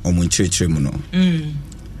kakraka omunchirechire mu no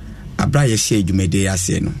abra ye share dwumede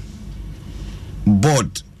ase no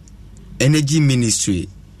board energy ministry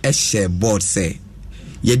share board say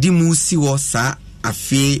yedi mu si wo sa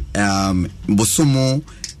afi bosomo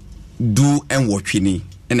do enwotwini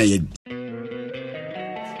ena ye.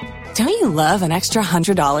 Don't you love an extra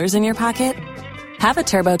 $100 in your pocket? Have a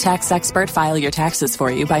TurboTax expert file your taxes for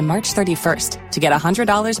you by March 31st to get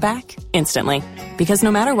 $100 back instantly. Because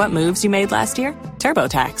no matter what moves you made last year,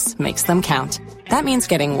 TurboTax makes them count. That means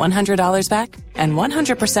getting $100 back and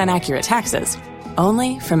 100% accurate taxes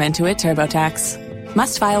only from Intuit TurboTax.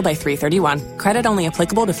 Must file by 3/31. Credit only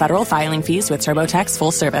applicable to federal filing fees with TurboTax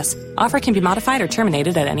full service. Offer can be modified or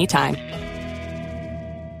terminated at any time.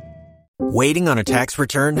 Waiting on a tax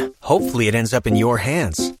return? Hopefully it ends up in your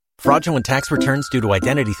hands. Fraudulent tax returns due to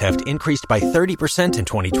identity theft increased by 30% in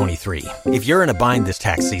 2023. If you're in a bind this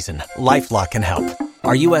tax season, LifeLock can help.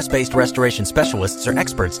 Our U.S.-based restoration specialists are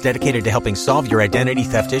experts dedicated to helping solve your identity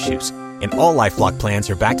theft issues. And all LifeLock plans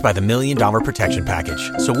are backed by the $1 Million Protection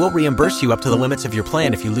Package. So we'll reimburse you up to the limits of your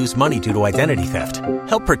plan if you lose money due to identity theft.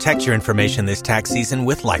 Help protect your information this tax season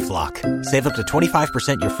with LifeLock. Save up to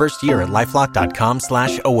 25% your first year at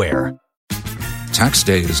LifeLock.com/aware. Tax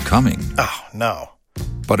day is coming. Oh, no.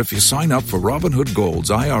 But if you sign up for Robinhood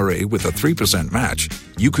Gold's IRA with a 3% match,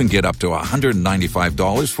 you can get up to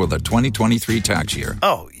 $195 for the 2023 tax year.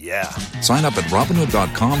 Oh, yeah. Sign up at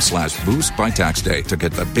Robinhood.com/boost by tax day to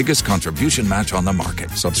get the biggest contribution match on the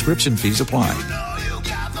market. Subscription fees apply.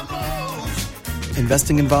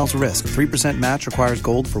 Investing involves risk. 3% match requires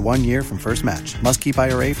gold for 1 year from first match. Must keep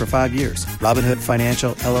IRA for 5 years. Robinhood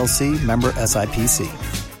Financial, LLC, member SIPC.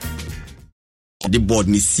 The board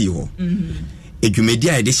ni see ho. Edwumedi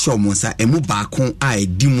a de show monsa emu baako a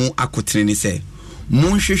edi mu akotre ne se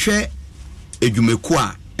monhwehwe edwumeku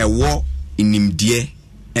a ewo inimdie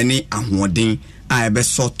ene ahoden a ebe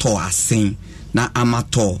so to asen na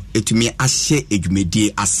amato etumi ahye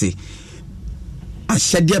edwumedi ase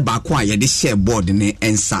ahyede baako a ye de share board ne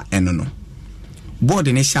ensa eno no board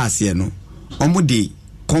ne hye ase no omudi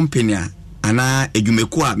company ana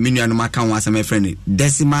edwumeku a menuanu maka ho asem friend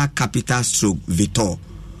Decimal Capital Stroke Vitor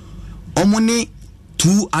omoni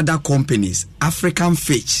two other companies, African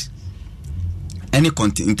Fitch any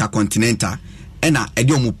intercontinental and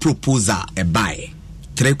edi omo proposal e buy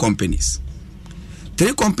 3 companies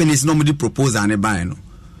normally proposal and buy no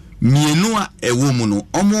mienu a ewo mu no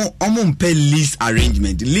omo mpe lease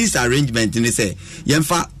arrangement ni say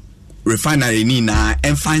yemfa refinery ni na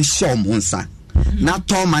emfa nso monsa na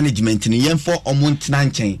tour management ni yemfa omo ntena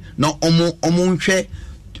nchen na omo nhwe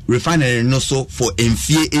refinery no so for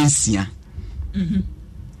enfie ensia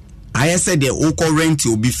I said the oko rent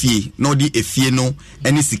will be fee, no the efie no,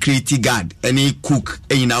 any security guard, any cook,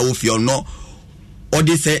 na ofio no, or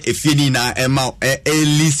they say efie na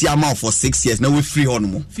lease amount for 6 years, no we free on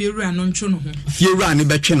mo. Fear run on chono. Fear run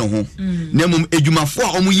be cheno ho. Nemum ejuma for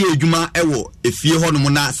omu ye ejuma ewo efie ho no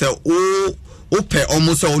na say o pe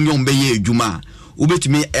omu say onyo be ye ejuma.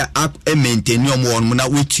 Ubetumi maintain omu on na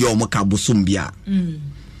weti omu ka bosum bia.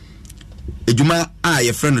 Ejuma a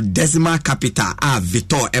ye friend decimal capital a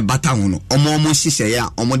Victor e bata ho no omo hihye ya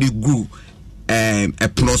omo de group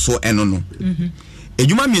epono so eno no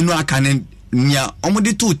ejuma mienu aka ne nya omo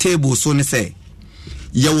de two table so ne say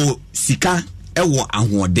ye wo sika e wo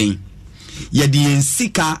ahoden ye de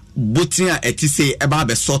sika botin a etise e ba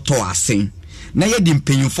be soto asen na ye de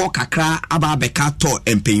mpanyimfo kakra aba be ka to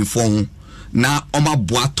mpanyimfo ho na oma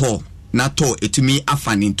boato na to etumi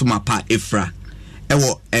afane ntuma pa efra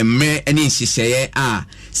ewo emme ene nhihye a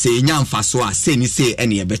se nya mfaso a se ni se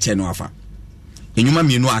ene ye beche no afa enyuma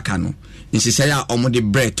mienu aka no nhihye a omo de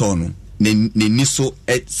breton no ne ni so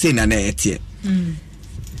se na na etie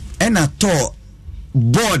ena to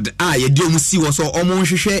board a ye di omu si wo so omo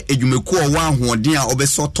nhwehwe edwumeku o wa ahoden a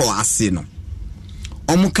obesoto ase no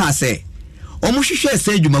omo ka se omo hwehwe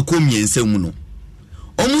se edwumeku miensa mu no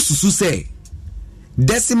omo susu se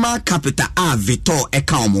decimal capital a Victor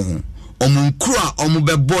eka omo ho omunkura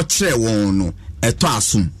omubebo kire won no eto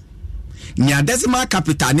asum nya decimal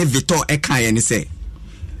capital ne Victor eka ye ne se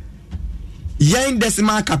yen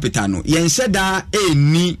decimal capital no yen hyeda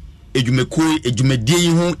eni edwumedie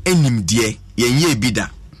ho enimdie yen ye bida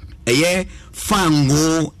eye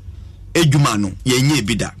fango edwuma no yen ye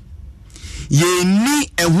bida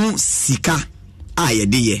yeni ehu sika a ye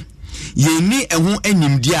de ye yeni ehu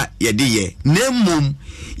enimdie a ye de ye nemmom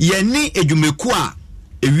yeni edwumeku a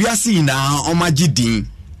ewiase na omagidin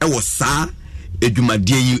ewo saa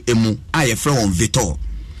edwumadie yi emu a ye frɛ won Victor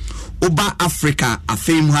oba Africa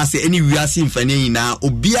afem ha se eni wiase mfane na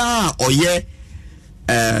obia oye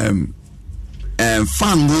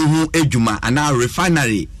fango hu edwuma ana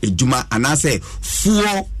refinery edwuma ana se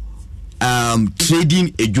fuel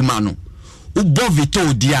trading edwuma no ubo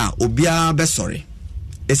Victor dia obia be sorry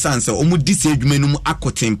esanse omudi se edwuma no mu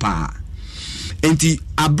akotempa enti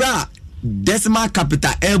abra decimal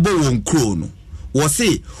capital ebo won kro no wo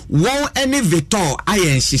se won any Victor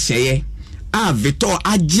ayen hyehyeye a Victor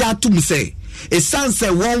agya tum se esanse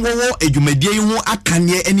won wo edwumadie hu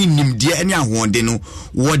akane ani nimdie ani ahonde no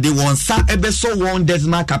wo de won sa ebeso won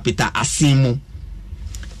decimal capital asimu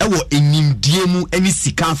ewo enimdie mu ani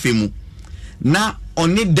sika afemu na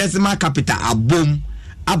oni decimal capital abom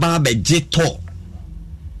aba be jeto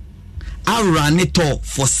arane to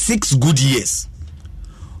for 6 good years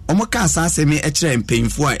omoka asase me ekire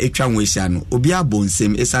mpemfo a etwa nwehia no obi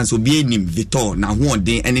abonsem esanse obi enim Victor na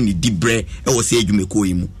hoɔden ene ne dibre ɛwɔ se adwumeko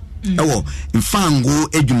yi mu ɛwɔ mfango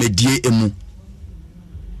adwumadie emu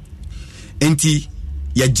enti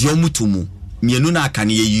ya giomutu mu mienu na aka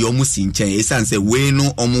ne yi omu si nkyɛn esanse we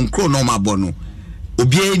no omunkro no mabɔ no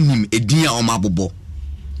obi enim edin a omabobɔ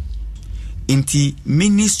enti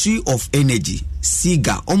Ministry of Energy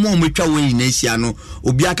siga omo metwa we na hia no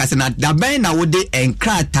obi akase na daban na wode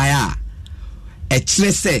enkrataa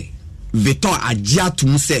ekire se Victor agya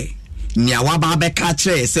tum se nia waba be ka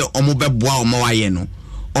kire se omo beboa omo waye no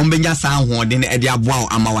ombenya sa ahoɔden na ede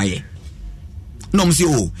aboa ama waye no msi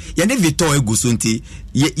o ye ne Victor eguso nti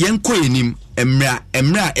ye nko enim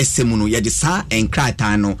emra esemu no ye de sa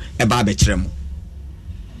enkrataa no eba be kire mo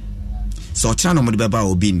so kira no mo de beba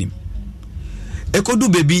obi nim ekodu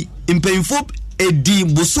baby impemfo edi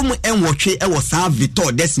busum enwotwe ewo saa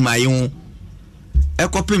Victor decimal hu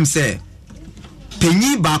ekopim se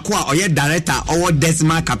penyi baako a oye director owo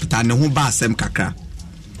decimal capital ne ho ba asem kakra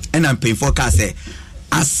ena impemfo ka se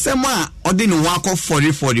asem a odi ne wako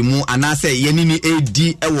 40 mu anase yenini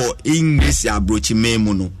edi ewo English abrochi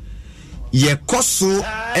memu no ye koso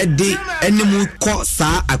edi enemu ko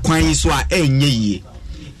saa akwan yi so a enye yie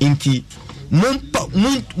inti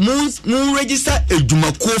mun register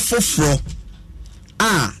edwumako foforo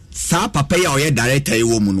a sa papa ya oye director yi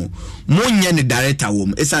wo mu no munye ne director wo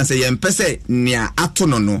mu esanse ye mpese nea ato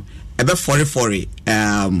no no ebe 40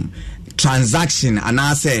 transaction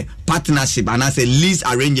anase partnership anase lease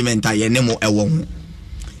arrangement a ye ne mo ewo ho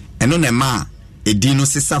eno ne ma edino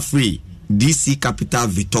sesa free DC Capital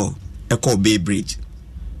Victor Echo Bay Bridge.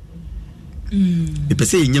 E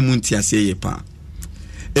pese yenye munti ase ye pa.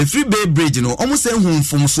 E free Bay Bridge no omo se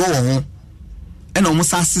hunfum so wo ho. E na omo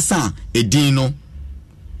sa sesa edino.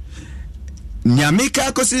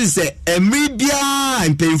 Nyamika kosi se emri bia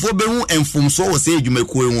mpemfo be hu enfum so wo se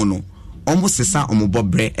edwumakuo hu no. Omo sesa omo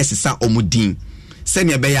bobre esesa omo din. Se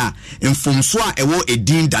ne be ya enfum so a ewo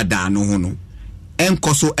edin dada no ho no.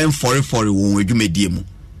 Enkoso enfore wo edwumadie mu.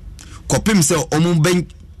 Kopim se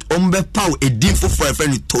ombe power edin for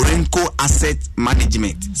friend Torenco Asset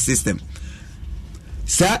Management System.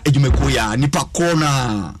 Sa edwumeko ya nipa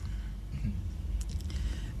kona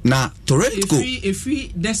na Torenco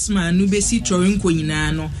efi desma no be si Torenco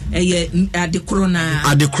nyina no eye adekrona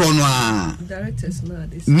directors na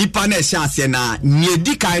nipa na ehya ase na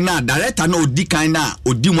niedi kan na director na odi kan na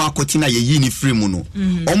odi mu akoti na yeyi ni free mu no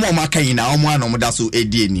omo maka nyina omo ana omo da so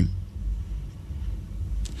edi enim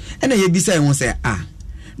ena ye bisa ehun se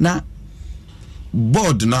na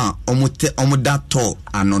board na omo da to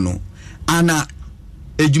ano no ana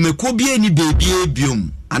edwumeko bi eni bebi ebiom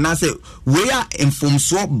ana se we are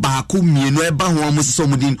infomso baako mienu eba ho omo se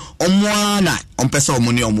omo din omo ana ompese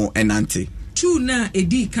omo ni omo enante tu na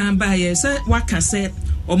edi kan ba ye se waka se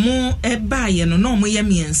omo eba ye no omo ye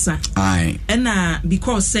miensa ai ena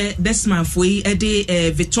because se desman foi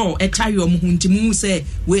ede Victor etare omo huntimu se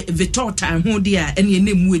we Victor ta ho dia ene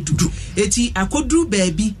enemu edudu eti akoduru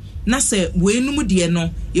baabi na se we enum de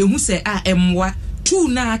no ehu se emwa tu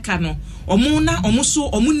na aka no omo so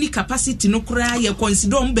omo ni capacity no kura ye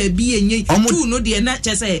consider omo baabi enye tu no de na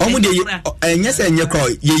chese omo de enye se enye kro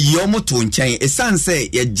ye yi omo to nchen esanse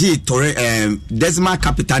ye gi tore Desma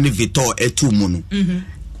Capital Victor etu mu no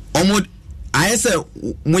omo ayese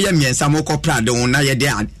moye miensa mo ko prade won na ye de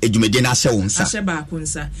edwumede na hye won sa hye ba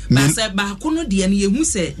konsa ba se ba kono de ne ye hu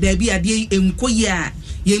se da bi ade enkoye a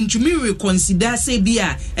ye ntumi reconsider se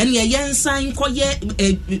bia ene ye yensan koye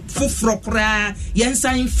foforo kra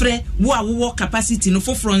yensan frɛ wo a wo capacity no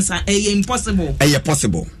foforo nsa impossible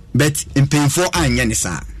possible but in painful anya ne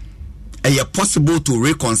sa possible to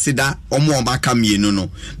reconsider omo baka mienu no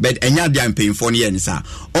but enya dia painful ne sa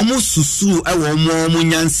omo susu ewo omo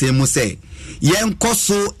nyanse mu se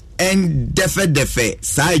yenkoso en defe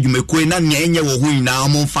sa edwumeko na ne enye wo hu na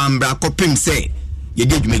omo fambra kopim se ye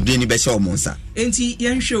de edwumegre ni be sha omo nsa enti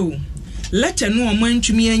yenhwe letter no omo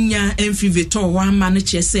ntumi anya enfi Victor wa ma no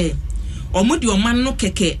chese omo de oman no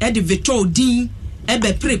keke e de Victor din e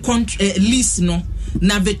be pre lease no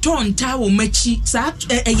na Victor nta wo machi sa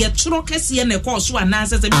ye tro kese na course ana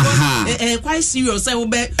se because quite serious say wo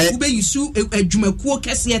be yisu adwumakuo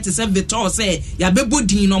kese te se Victor say ya be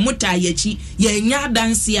bodin no mota yachi ye nya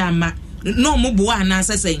danse ama no mo bo ana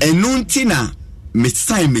se enunti na me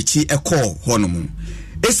sign mechi ekọ honom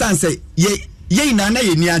esanse ye na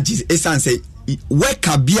ye ni agi esanse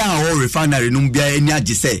weka bia o refinery no bia ni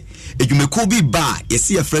agi se adwumakuo bi ba ye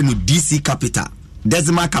se ye frɛ no DC Capital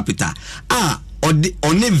Desma Capital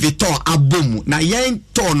oni Victor abomu na yen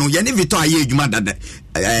to no ye ni Victor aye adwuma dada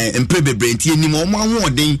emprebebre nti enim omo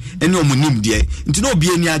ahoden ene omo nim de nti no obi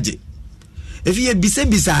ani age efi ye bisa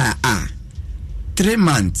 3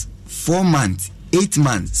 months 4 months 8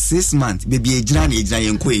 months 6 months baby ejira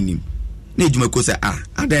yen ko enim na adwuma ko se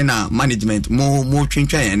adan na management mo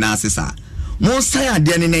twentwen na asesa mo sai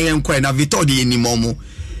ade ne yen ko na Victor de enim omo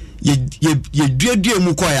ye duadua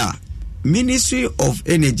mu ko ya Ministry of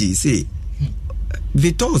Energy say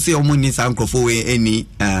Victor say omo ni san krofo we any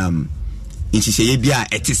inhihye bia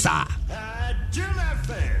etisa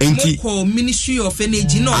enti ko Ministry of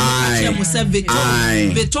Energy no mo say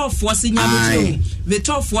Victor force nyamojo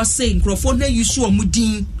Victor force krofo na yusu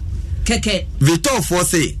omudin keke Victor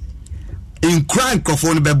force in crime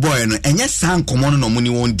krofo no be boy no enye san komo no mo ni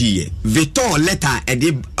won die Victor letter e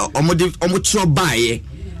de omo tro bae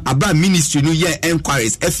aba ministry no ye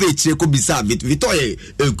enquiries FH ko bisa Victor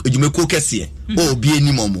edwumeko kese o bi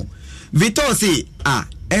eni momo Victor say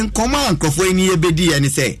enkoma ankofo eni ye bedi ye ni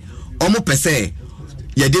say omo pese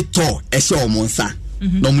ye de to ehye omo nsa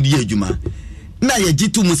na omo di edwuma na ye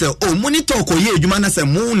jitu mu say o monitor ko ye edwuma na say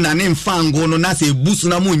mu na ne mfango no na say busu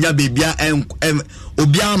na mu nya bebia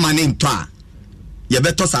obia ma ne nto a ye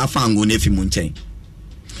beto sa fango na efi mu nchen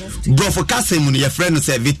Brofo Kasem ye friend no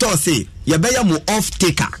say Victor say ye be ya mo off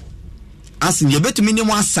taker asin ye betumi ni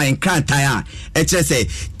mo assign krantaya e kire say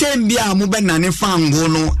tembia mo be nane fango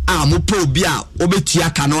no mo pro bia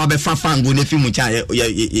obetua ka no abefa fango na fi mu cha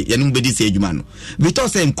ye no be di say adwuma no Victor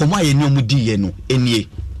say nkomo aye ni omudi ye no enie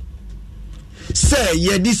say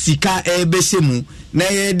ye di sika e be shemu na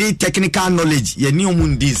ye di technical knowledge ye ni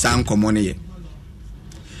omundi san nkomo ne ye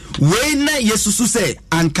when yesusu say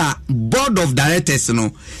anka board of directors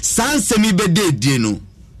no san semi bede die no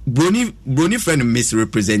brony friend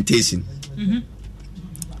misrepresentation.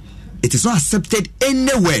 It is not accepted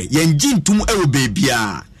anywhere. Yenjin tum ewo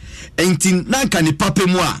bebia entin nanka ni pape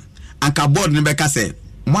mu a anka board ne beka say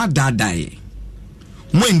mo dadai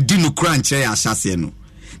mo ndi no crunch ya asase no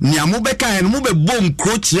nia mo beka en mo be bom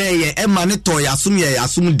crunch ye e ma ne to ya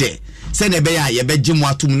asum de se ne be ya ye be gimu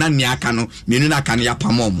atum na nia aka no menu na aka no ya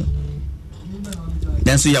pamom.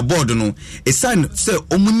 Then so your board no e san say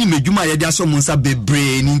omuni medwuma ye de aso mo nsa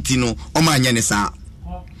bebre ni nti no o ma anya ne sa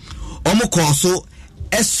omo ko so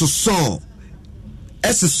esoso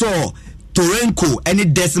Torenko any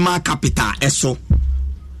decimal capital eso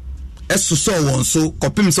won so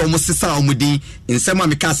kopim se omo sesa omudi insema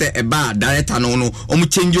meka se eba director no omo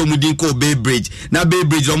change omudi ko Bay Bridge na Bay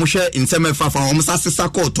Bridge omo hwe insema fafa omo sesa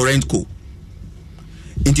ko Torenko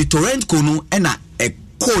inti Torenko no ena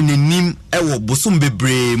ko nenim ewo bosum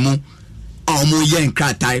bebre mu omo ye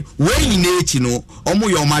nkratai we na echi no omo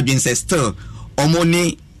ye omadwen se still omo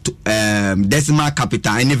ni decimal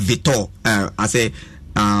capital any Vitor I say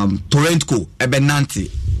Torenko ebe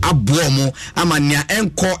nanti abuomo amania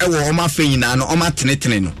enko ewo oma fenyina no oma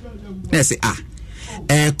tenetene no na say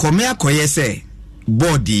come akoye say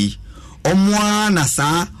body omo na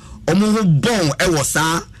sa omo ho bon ewo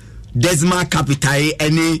sa decimal capital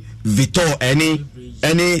any Vitor any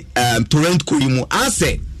Torenko yimu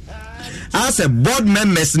ase board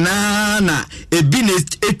members na ebi na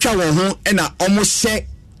etwa won ho na omo hye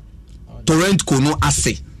Torenko no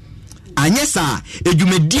ase anyesa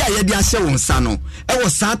edwumedi a yede ahye won sa no e wo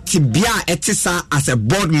sa tibia etisa as a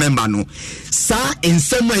board member no sa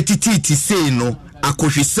ensemu etiti sei no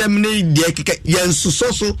akohwesem ne de keke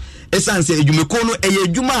yensusoso esanse edwumeko no eye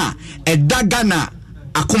edwuma edaga na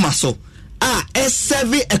akomaso a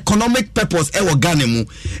serve economic purpose e wo Ghana mu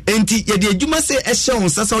enti yede edwuma se ehye won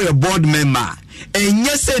sa your board member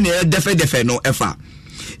enye se ne defe no efa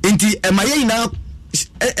enti emaye ina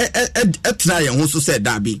try and so said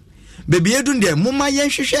dabi baby edun de moma yen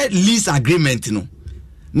hwehwe lease agreement no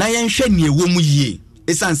na yen hwe ne ewo mu yie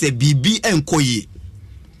esan say bibi enkoye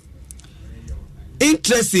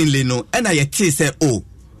interestingly no and I yet say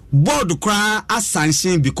board cry as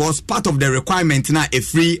sanction because part of the requirement na a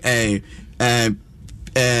free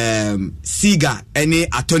SIGA any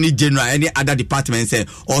attorney general any other department say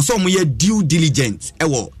also mo ye due diligence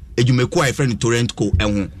ewo edwumeko a friend Torenko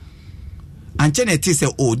ehun and Cheneti say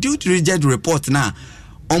due to reject report na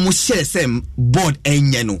almost share same board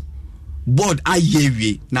enye no board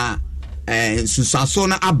ayewie na susaso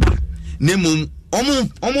na aba nemum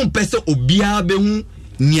omo pese obia behu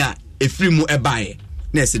nia efrimu ebae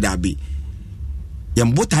na ese dabi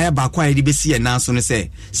yambota ya ba kwa yedi besi na so ne say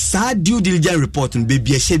sa due diligence report no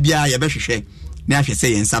bebia hye bia ye behwehwe na ahwe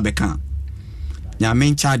say yensa beka nya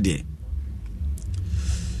mencha de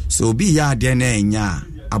so obi ya de na enya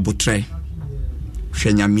abotre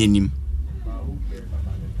hwenya menim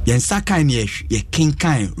yensa kan ye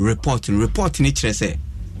kinkan report ni kire say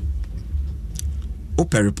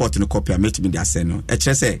open report no copy meet me dey say no e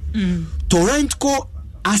kire say Torenko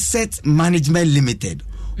Asset Management Limited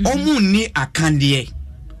omu ni akandie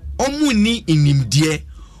omu ni inimdie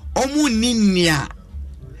omu ni nia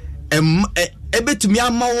ebetumi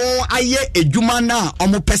ama won aye edwuma na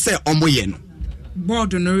omu pese omu ye no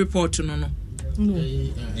board no report no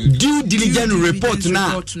due diligence report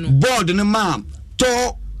na board no ma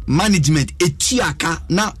to management etiaka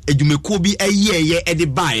na edwumeko bi eyeye ede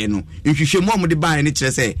bae no nhwehwemu omu de bae ne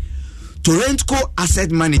kire say Torenko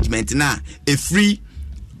Asset Management na a free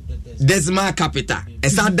decimal capital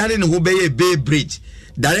esa dare ne ho beye Bay Bridge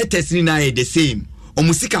directors ni na the same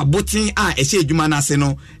omusika botin a ehye edwuma na se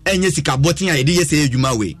no enye sika botin a yede yese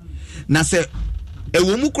edwuma we na se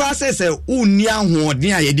ewomu kura se unni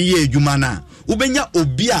ahoɔden a yede ye edwuma na ubenya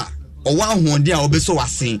obi a owa ahoɔden a obeso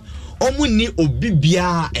wasen omunni obi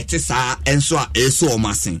bia etesa enso a eso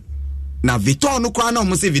omasen na Vitor no kura na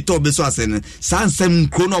omuse Vitor beso asen sansem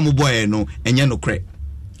kro no omoboye no enye no kre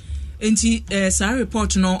enti sa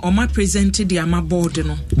report no oma presented the ama board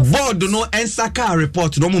no ensaka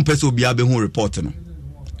report no mo pese obi abehu report no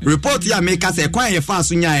report ya make say kwan ye fa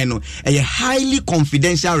so nyae no a highly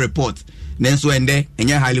confidential report nenso ende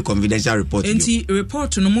enye highly confidential report enti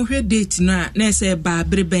report no mo hwe date no na say ba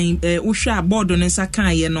breben wo hwa board no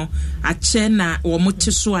ensaka ye no a che na wo mo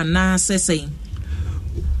teso ana sesen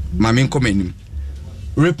mamin komenim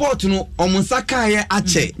report no omunsaka ye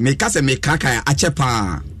ache make say make kaka ache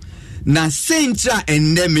pa na sentra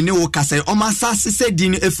ende mene wo kasa o masase se di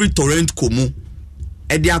no efri Torenko mu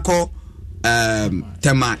e dia ko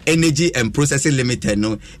Tema Energy and Processing Limited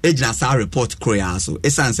no ejina sa report kroya so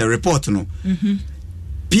esan say report no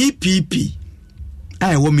PPP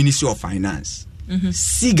I wo Ministry of Finance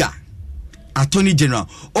SIGA Attorney General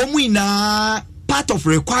omuina part of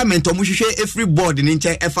requirement omuhwehwe every board in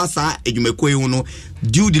nche efasa edwumakoyi no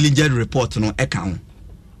due diligence report no eka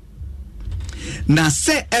na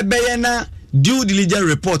se ebeye na due diligence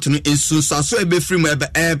report no insunsanso ebe free mu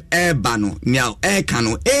eba no nia eka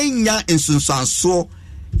no enya insunsanso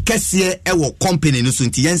kese ewo company no so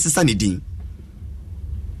nti yensesa ne din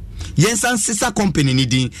yensansesa company ne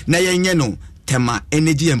din na yenye no Tema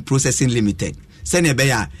Energy and Processing Limited se ne be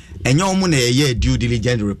ya enye omo na ye due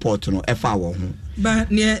diligence report no efa wo ho ba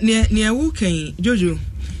ne wu kan Jojo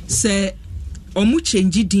se omo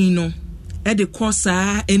change din no e de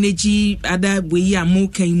kosa energy ada we amu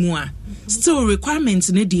kan mu a still requirements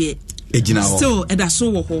ne de ejina ho still eda so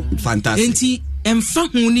wo ho fantastic enti emfa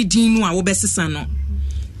ho ni din no a wo besesa no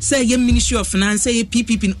say ye Ministry of Finance say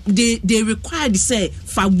PPP they required say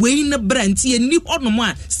fa we na branti ni hono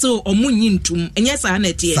a still omunyi ntum enye sa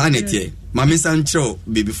na tie mama sancho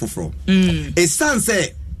baby foforo e san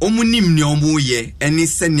say omunim ni omuye eni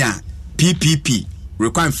senia PPP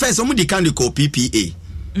require first omudi can call PPA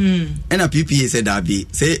and a PPA said that be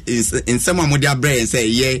say in some amodi abre say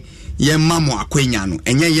ye mamo akwenya no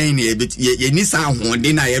enye ye ni ni sa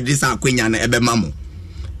honde na ye sa akwenya no ebe mamo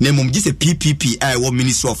na mum gise PPP I wo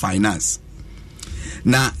Ministry of Finance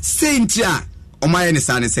na sentia omaye ne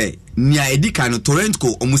sa ne say nia edika no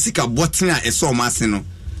torrentco omusika botin a eso omase no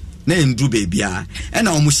na endu bebia e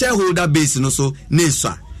na omu shareholder base no so na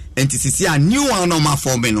esua entisisi a new one no ma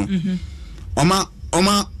form no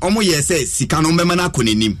omo ye say sika no mbema na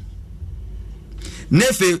konenim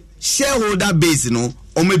nefe shareholder base no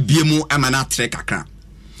omo biemu amana trek akra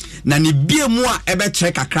na ni biemu a ebe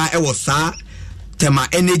trek akra e wo sa Tema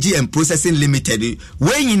Energy and Processing Limited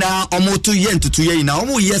when yina omo to ye ntutu ye yina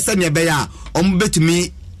omo ye se ne be ya omo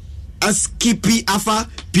betumi askipi afa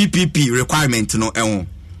PPP requirement no ehon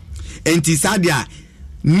enti sadia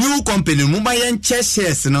new company mo ba yen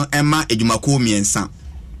shares no ema edwumako miensa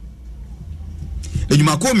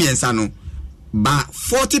no ba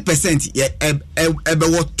 40% ye ebe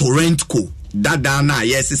wo torrentco dada na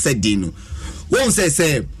yes se din no won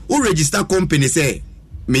say who register company say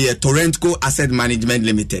me Torrentco Asset Management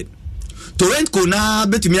Limited. Torrentco na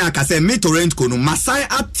betumi aka say me Torrentco no masai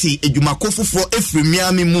apti edwumako foforo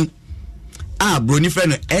efrimiami mu a broni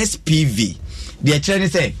friend SPV the chere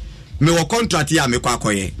say me wo contract ya me kwa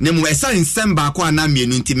akoye na mu esa nsem ba ko na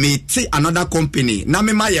mienu nti me ti another company na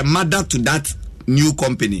me ma ye mother to that new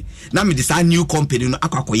company na me decide new company no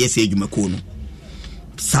akwakoye say edwumako no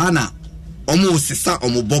sana omo sisa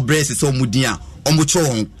omo bobre sisa omo din a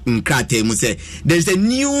omucho nkrate mu say there is a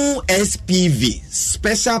new SPV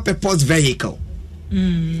special purpose vehicle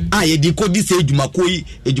ye di ko di say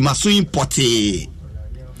edwumaso import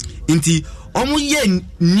inti omu ye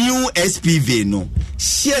new SPV no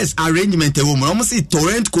shares arrangement e wo mu omu say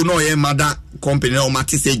Torrentco no ye mother company o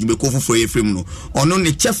mati say edwumako fufuro ye frame no ono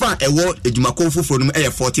ne chefa e wo edwumako fufuro no e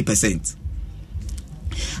 40%.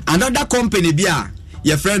 Another company bia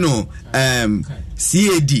ye friend no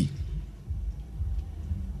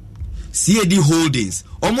CAD Holdings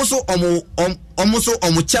almost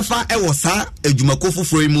chefa e wosa edwumako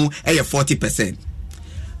fufuro mu e 40%.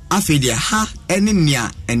 Afi de ha eni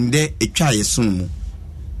nia ende etwa yesun mu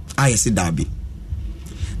ayesi dabi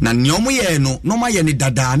na nyomo ye no ma ye ni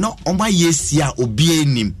dada no oma yesia obi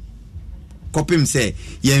enim kopim se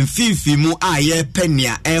ye mfifi mu aye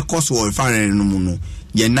penia e koso refinery no mu no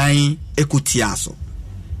ye nan ekutia so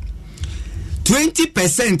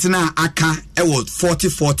 20% na aka e wo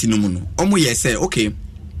 40 no mu no omo ye say okay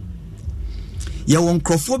ye won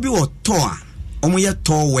crofo bi wo to a omo ye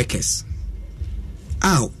to workers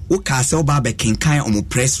wo ka se oba be kenkan omo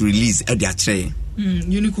press release e de a kire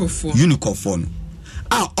unicorn phone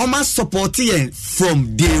omo support yen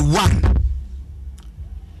from day one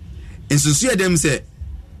and so see them say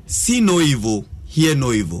see no evil hear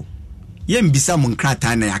no evil yem bisa mun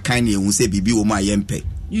krata na yakan ne ehun se bibi wo ma yempe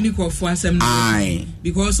unicorn for assembly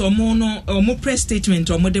because omo press statement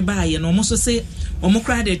omo de buy no omo so say omo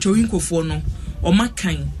kra de unicorn for no omo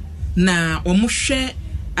kan na omo hwe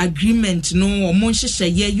agreement no omo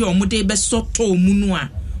nhyehyɛ ye omo de be soto mu no a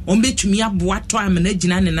omo betumi aboa to amana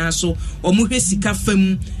gina ne na so omo hwe sika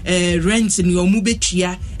fam rent ni omo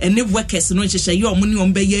betua ene workers no nhyehyɛ ye omo ni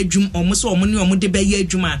omo be ye adwum omo so omo ni omo de be ye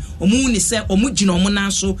adwuma omo ni se omo gina omo na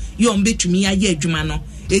so ye omo betumi ya ye adwuma no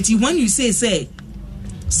eti when you say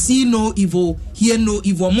see no evil hear no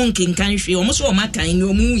evil monkin kan hwe omo so omo kan ni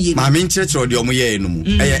omo ye ma me nkyerɛkyerɛ de omo ye no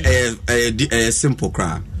mu simple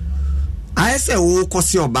cra I say wo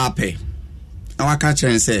kosi obape na waka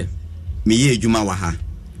kyerɛ sɛ me ye adwuma wa ha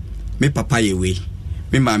me papa ye we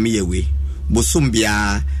me maame ye we bosom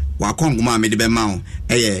bia wa kongoma me de be ma wo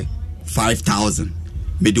 5,000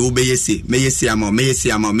 me de wo be yesi me yesi ama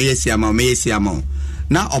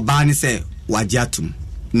na oba ni sɛ wagye atum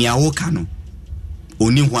ni awoka no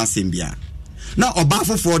oni ho asɛm bia na oba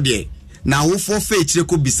fofo de na wo fo fa ekyire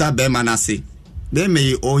ko bisa be ma na se be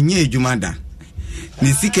me onye adwuma da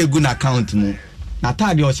ni sike gu na account mu na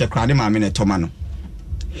taade o chekrade maame ne toma no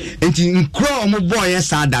enti nkro mo boy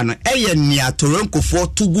sada no eye nia torenkofo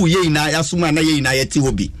tugu ye ina yasoma na ye ina yete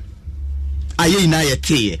obi aye ina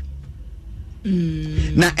yete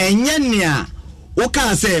na enye nia o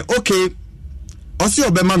kan say okay osi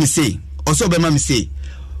obema me say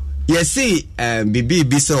yes see bibi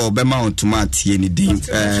bi say obema on tomate ni din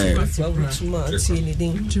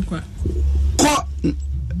ko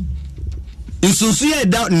insusu ye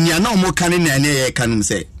da nia na omo kan na ne ye kanum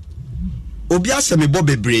say obi asɛ me bɔ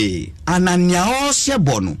bebre anania o hye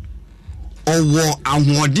bɔ no owo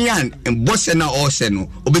ahoɔden an mbɔsɛ na o hye no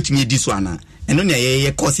obetumi di so ana ɛno ne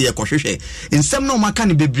ye kɔse ye kɔhwehwɛ nsɛm na o maka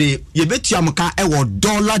ne bebre ye betua mka ɛwɔ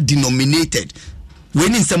dollar denominated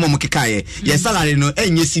when in some mukeka ye salary no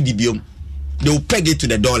enye cedi biom they will peg it to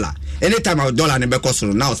the dollar anytime our dollar ne be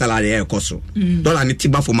kɔsoro now salary e kɔsoro dollar ne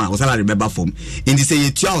tiba for ma salary be ba form in the say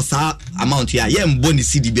ye tua sa amount ya ye mbɔ ne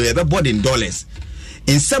cedi biom ye be bought in dollars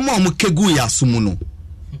in some mo kegu ya sumu no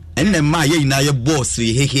enne ma ye ina ye boss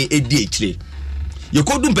hehe edi ekire ye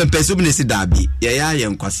kodum pempeso bi ne si dabi ye ya ye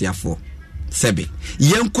nkwasiafo sebe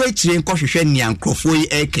ye nkɔ ekire nkɔhwehwɛ nia nkrofo yi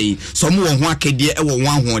ekei so mo wo ho akede e wo ho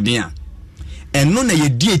ahoɔden a eno na ye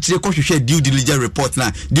di ekire kɔhwehwɛ due diligence report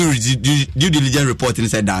na due diligence report ni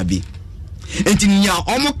se dabi enti nia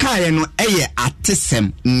omo kae no eye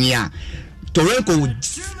atesem nia torenko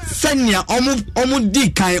senya omo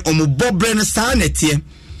di kan omo bobre no saa netie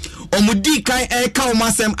omo di kan e ka omo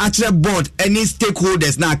asem akire board any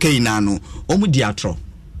stakeholders na kai na no omo di atro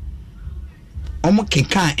omo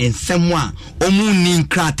keka ensem a omo ni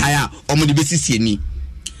nkrata ya omo de besisi ni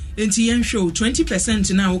enti yen show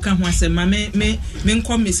 20% na wo ka ho asem ma me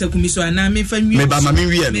nkom mesakumiso ana me fa nwi me ba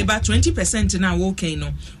 20% na wo kan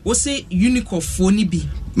no wo se unicorn fo ni bi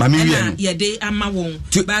na ye de ama won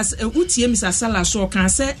bas utie misa sala so kan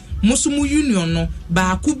se musumu union no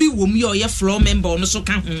ba ku bi wom ye oye floor member no so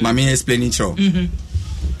kan ho mami explaining cho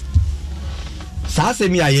sa se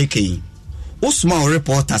mi aye kan usma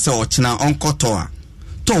reporter se o china onkoto a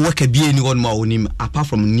to work bi eni won ma onim apart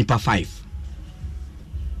from nipa 5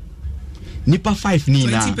 nipa 5 ni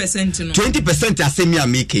na 20% no 20% asemi are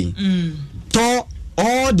making to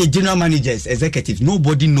all the general managers executives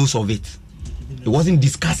nobody knows of it. It wasn't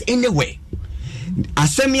discussed anywhere.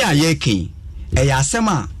 Asemi ayeki eya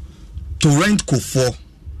asema torrent kofo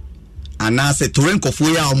anase torrent kofo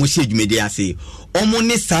ya omo hye dwumede ase omo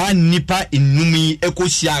ne saa nipa enumi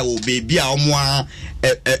ekohia o bebi a omo a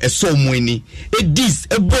so omo ani edis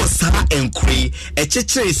ebo saa enkre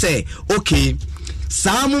ekekere se okay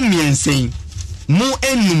saa mu miensen mu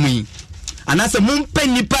enumi anase mu mpa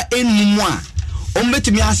nipa enumu a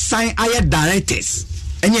ombetumi assign aye directors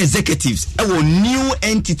any executives a new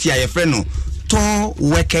entity a friend no Tor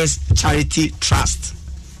Workers Charity Trust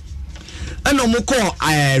and no more call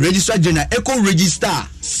registrar general eco register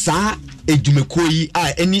sa edumekoi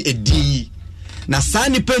a any edi na sa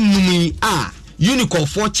ni penumi a unicorn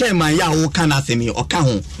for chairman ya wo kana semi oka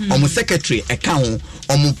ho omo secretary eka ho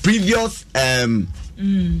omo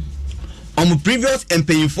previous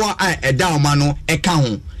employee for a eda oma no eka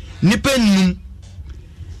ho ni penum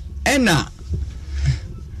ena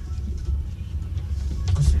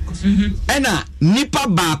ena nipa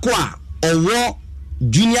baako a owo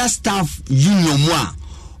junior staff union mu a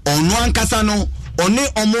ono ankasa no one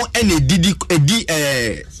omo ene edi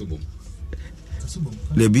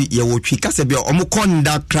lebi ye wo twi kase bia omo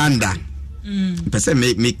konda tranda pese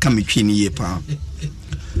me ka me twi ni ye pa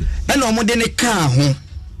ena omo de ne ka ho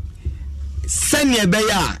sene be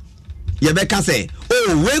ya ye be ka se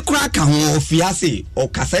oh we kura ka ho ofiase o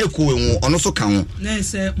kasa eko enwo ono so ka ho na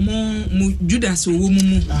se mo Judas wo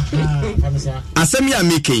mu asemi a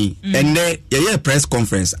making and ye press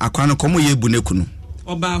conference akwano komo ye bu nekunu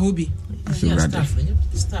oba hobi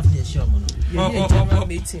staff ne show mo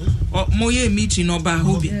meeting mo ye meeting oba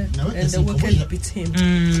hobi and the workers beat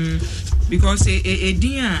him because e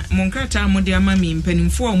dia monkrata mo de ama mi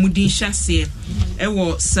mpanimfo mo din hyase e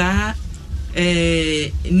wo saa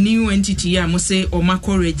new entity ya mo say o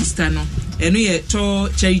mako register no eno ye to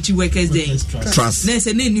charity workers day trust na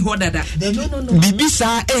se na ni ho dada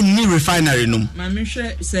bibisa any refinery no ma me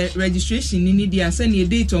hwe se registration ni dia se na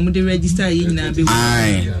date o mo de register ye nyina be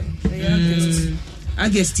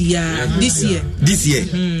August ya this year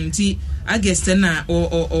ti August na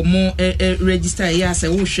o mo register ya se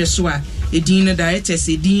wo hwe so a edin no directors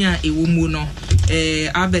edin a ewo mu no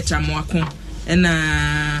Albert Amoako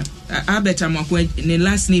na Albert Amoako ne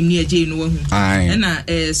last name ni eje no wahu na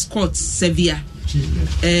Scott Sevilla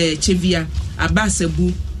Chevia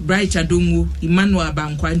Abasebu Bright Adongo Emmanuel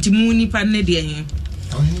Abankwa ntimu nipa ne de he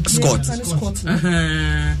Scott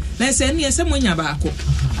na se ne se monya ba ako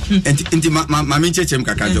enti ma me chechem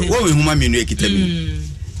kakajo wo we huma menu ekitami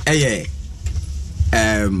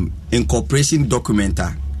incorporation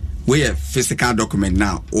documenta we a physical document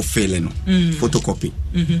now o fail no photocopy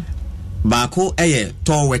Bako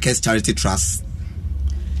Tall Workers Charity Trust.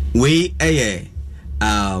 We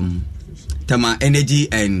Tema Energy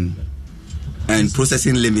and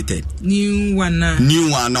Processing Limited. New one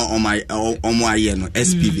now on my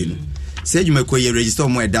SPV no. Say you make register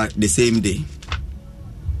more that the same day.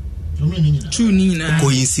 True Nina.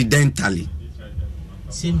 Coincidentally.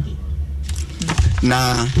 Same day.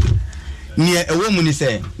 Na near a woman is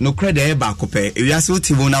say no credit back up. If you are so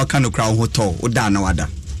tivo now can no crowd hotel or down no other.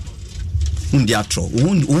 Undiatro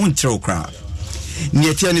won't throw crowd.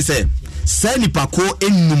 Nietiani say, Sani Paco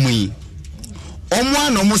enumui.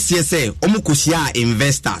 Omwan almost say, Omukushia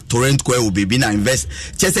investor, Torrent Coe will be na invest.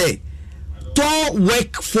 Chese, to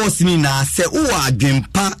workforce ni na se uwa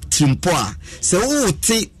Gimpa Trimpoa, se u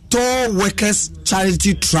ti to workers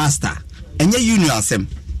charity truster. Enye union sem.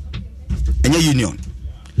 Enye union.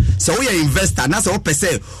 So we are investor, na se ope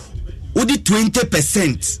se, udi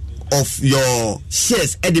 20% of your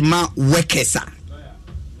shares edema workers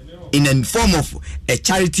in a form of a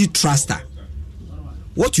charity truster.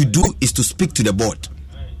 What you do is to speak to the board.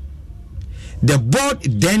 The board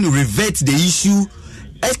then reverts the issue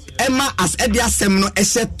Emma as Edia Semino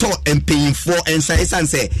Eseto and paying for and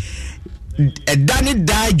say a Danny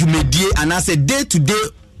die you may dear and as a day-to-day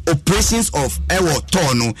operations of our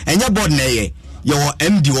tono and your board naye your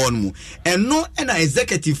MD one mu and no an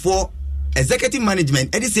executive for executive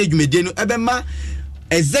management edi say dwumede no ebema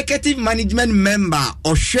executive management member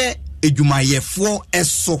or share edwumayefo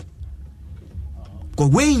eso ko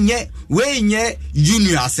wenye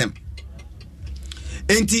union asem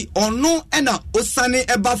enti ono ena osane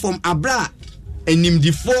eba from abra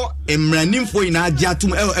enimdifo emranimfo ina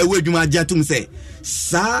agiatum ewe edwuma agiatum say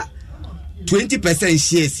sa 20%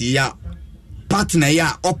 shares ya partner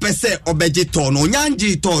ya opese obeje to no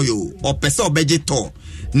nyanji to yo opese obeje to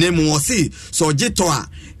nemu osi so jeto a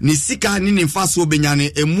ni sika ni nimfaso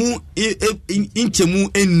benyane emu inchemu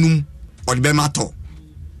enum odbemato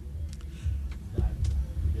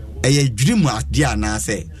eye dream adia na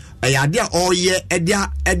se eye adia oye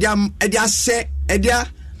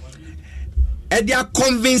edia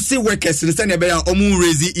convince workers ni se ne be ya omu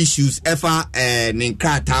raise issues efa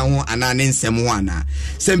ninkrata ho ana ne nsem ho ana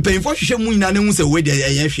se mpemfo hwehwe mu nyina ne hu se we de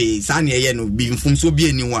eye hwe sa ne eye no bi mfumso bi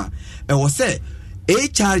ani ho a e wo se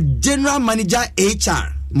HR general manager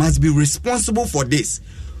HR must be responsible for this.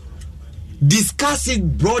 Discuss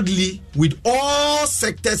it broadly with all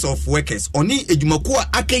sectors of workers. Oni ejumako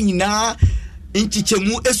akenyina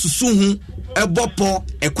nchichemu esusuhu ebopo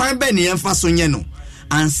ekwan be ne yemfa so nye no.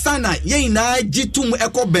 Ansana ye ina gitum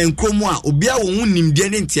eko benkromu a obia wo hu nimde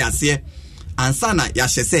ne ntiase. Ansana ya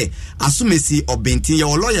hyese asumesi obenti ye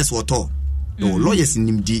lawyers woto. Yo lawyers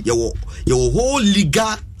nimdi ye whole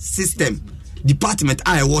legal system. Department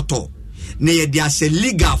I water na ye dia she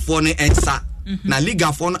legal for ne ensa na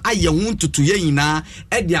legal for no aye hu tutu ye nyina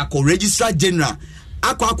e dia ko registrar general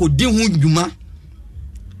akọ di hu dwuma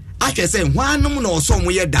ahwe se hwanum na oso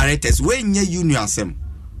mo ye directors we nya union asem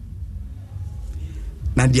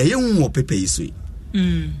na dia ye hu wo pepe iso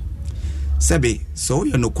sebe so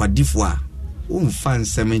ye no kwadifo a fan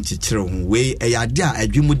semen chichire hu we e ya dia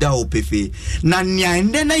adwimu da o pefe na nya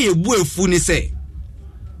ende na ye bu efu ni se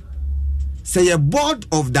say a board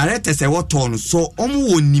of directors e woton so omo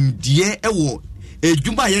wonimdie e wo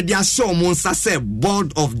edwuma ye dia hye omo nsa say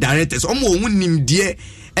board of directors omo wonimdie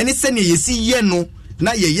ene se ne yesi ye no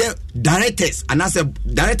na ye directors and as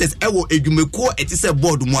directors e wo edwumeko eti say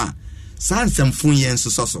board mu a sansem fun ye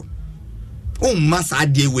nsoso o masa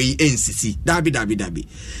ade we ensisi dabi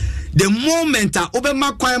the moment a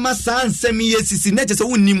obema kwan ma sansem ye sisi na chese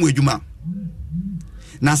wonnim edwuma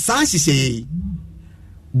na san hye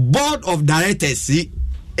board of directors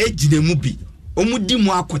ejinemu bi omudi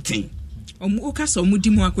mu akoten okasa omudi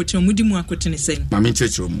mu akoten sen mami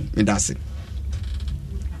chechiro mu indase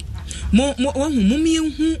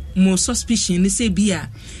mo suspicion say bia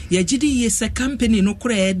ya gidi yes company no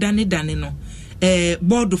kura dane no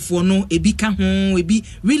board for no ebi ka ho ebi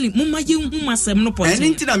really mama ye hu masem no point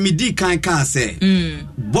anything that me di kan say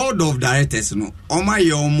board of directors no oma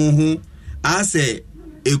ye omo hu ase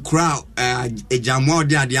a crowd a jamwa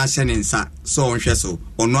de ade ahye ne nsa so onhwe so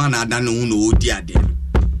ono ana ada ne hu no odi ade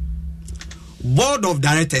board of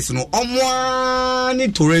directors no omo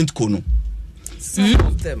ni torrent ko no some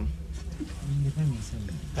of them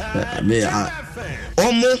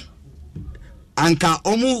omo anka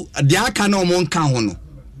omu de aka na omo nka ho no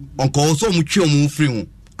onka oso omu twe omu free ho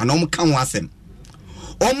ana omu ka ho asem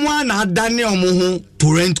omu ana adane omu ho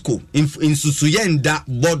torrent ko in susuye nda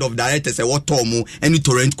board of directors e woto omu any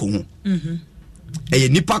torrent ko ho eye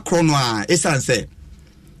nipa krono a esan se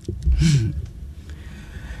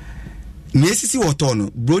Nesisi woto no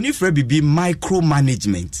broni frɛ bibi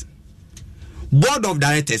micromanagement board of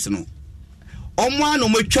directors no omo ano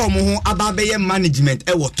mo twa omo ho ababeye management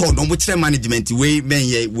e woto no mo kire management we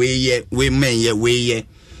menye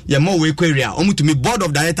ye mo we query a omo to me board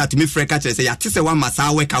of director to me frɛ ka kire say ya tese wa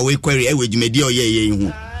masa we ka we query e we dwumedi oyeye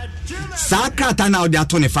hu sakrata na odi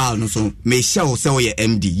ato ne file no so me hye wo se wo ye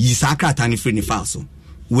MD yi sakrata ne free ne file so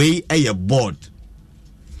we e ye board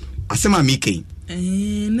asema mike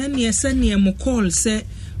nani esani mo call say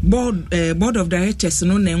board of directors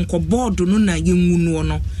no na enko board no na yenwu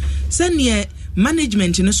no sani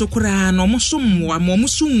management no so kura no mo somwa mo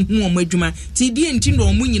sum hu o madwuma ti die nti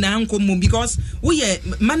no mo nyina nkomo because we ye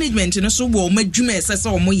management no so bo o madwuma esese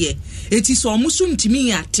o mo ye eti so o mo sum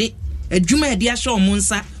ntimi ate adwuma e dia hye o mo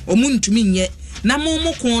nsa o mo ntumi nye na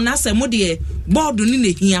mo ko na se mo de board ni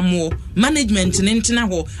na hia mo management ni ntina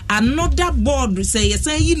ho another board say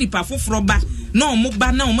yesa yi nipa foforo ba na o mo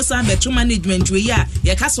ba na o mo sa beto management we ya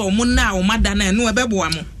ye ka se o mo na o mada na no ebebo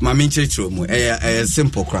am ma me nchechiro mo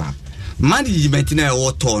simple crap management na e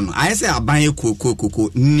woto no I say aban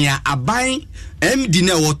kokoko nia aban MD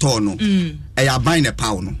na e woto no e aban na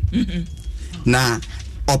paw no na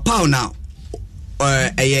o paw na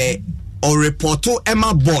o reporto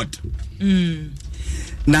ema board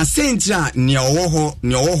na sentra ni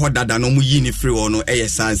owo ho dada no mu yi ni free no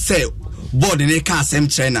san say board ni ka asem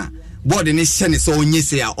trainer board ni hye ni so onye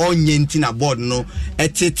se a onye ntina board no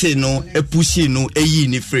etete no epushi no eyi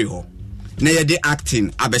ni free ho na ye de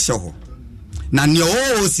acting abehye ho na ni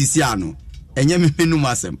owo sisi ano enye menu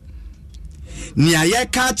masem ni aye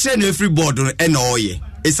ka kire no free board no e na oye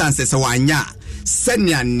esan se wanya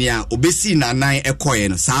senia nia obesi na nan ekoye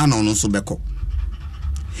no saa no no so beko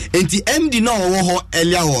enti MD na owo ho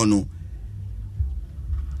elia wo no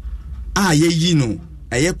ye yi no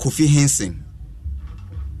eye Kofi Henson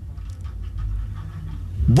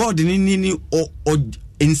board ni o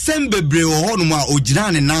ensembebre wo ho no ma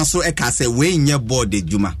ogira ne nan so e ka se we nye board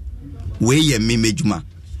adwuma we ye memedwuma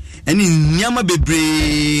eni nyama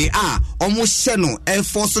bebre omo hye no e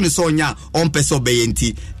force ne so nya on pese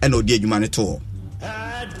obeyenti e na odi adwuma ne to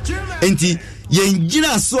enti ye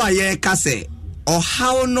ngira so aye ka se o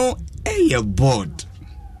how no a board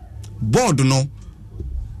no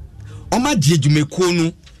o ma je dwumeko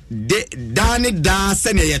no de dane da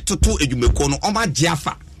se ne ye toto edwumeko no o ma je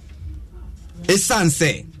afa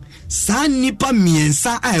esanse sa nipa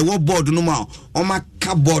miensa a ewo board no ma o ma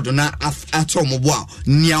ka board na ato mo bo a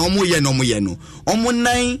nia o mo ye no o mo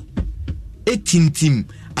nan etintim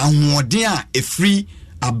ahoden a efri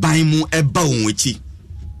aban mu eba onwachi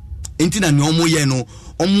enti na ne o mo ye no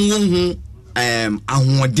o mo hu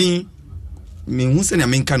ahoden me hu se na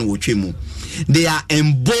menka no wotwe mu they are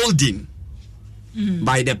emboldened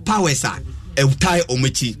by the powers a eutai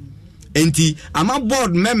omachi enti ama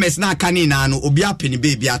board members na kani na no obi apeni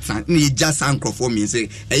baby atan na eja sankrofo mi say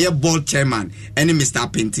eye board chairman any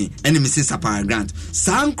Mr. Painting any Mrs. Sapara Grant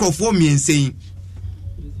sankrofo mi say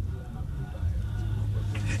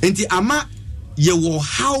enti ama ye wo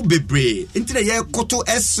how bebre enti na ye koto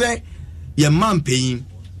esre ye man paying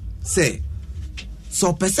say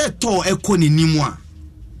so pese to ekoni nimu a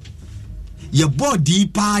ye board di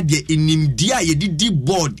pa de enimdia ye di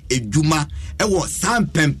board edwuma e wo sam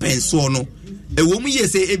pempen so no e wo mu ye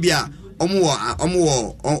say ebia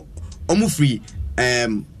omo free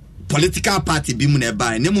political party bi mu na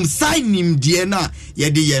ba na mum sign nimdie na ye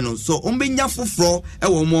de ye no so ombenya foforo e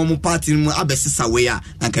wo mo party mu abesesa we a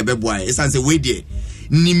anka beboa e san say we de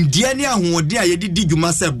nimdie ne ahode a ye di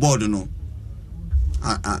dwuma se board no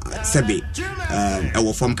sebe e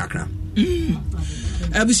wo form kakra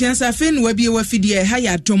abusiansa fen wa bi wa fidie ha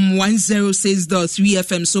ya dom 106.3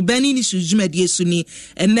 FM so bani ni sujumadi esuni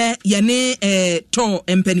ene yane to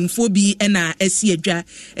empanimfo bi na asi adwa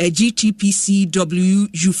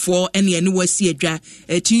GTPCWU4 ene yane wasi adwa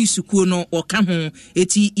ti sukuo no oka ho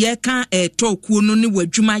eti ye ka to kuo no ne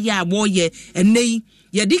wadwuma ya aboye ene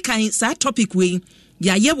ye di kan sa topic we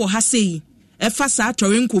ya ye wo ha sei efa sa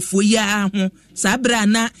torenkofo ya ho sa bra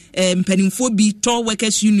na mpanimfo bi to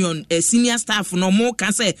workers union senior staff no mo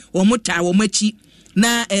ka se wo mota wo machi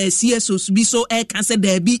na CSO bi so ka se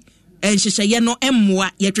da bi hyehyeye no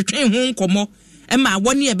emmoa ye twetwen ho nkomo ema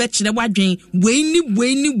woni e be kire wadwen bueni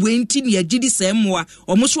ne agidi se emmoa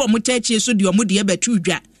omo so omo tachi so de omo de e betu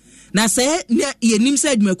dwa na se ye nim se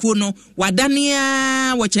adwumakuo no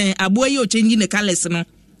wadania wo chen aboye o chenji ne kales no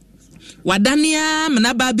wadania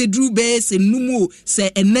manaba bedru be se numu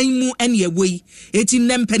se enanmu ene yewoi eti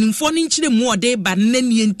nempanimfo ne nkyire mu ode ba ne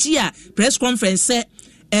enti a press conference se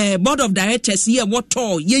board of directors ye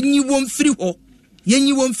woto yenyi won free ho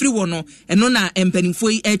no eno na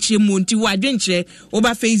empanimfo yi ekyire mu nti wadwenkyere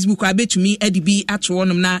oba Facebook abetumi edibi ato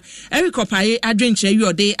wonum na Eric Opaye adwenkyere yi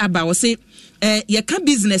ode aba wo se ye ka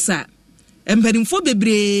business a empanimfo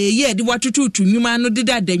bebre ye de watoto nnwuma no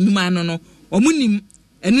deda da nnwuma no omunim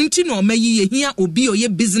enunti no mayi ye hia obi oye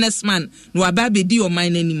businessman no aba be di o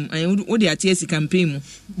mine anim wo de atiesi campaign mu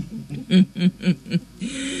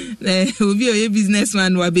obi oye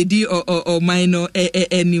businessman no abedi o mine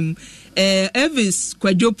anim Elvis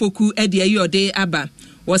Kwajopoku e de ayode aba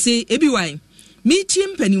wo se ebi wan mi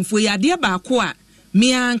chimpanimfo ya de ba ko a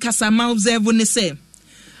mi ankasa ma observe ne se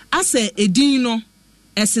ase edin no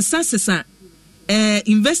esesa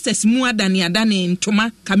investors mu adane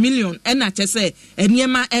ntoma chameleon na chese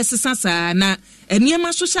eniema esesa sa na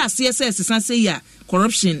eniema so sha ase esesa se ya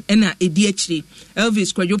corruption na edi akire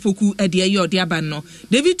Elvis Kwajopoku edi ayode aba no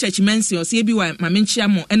David Churchmensi o se ebi wa mamenchia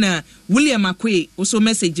mo na William Akwe also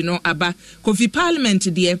message no aba Kofi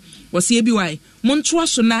Parliament de o se ebi wa monto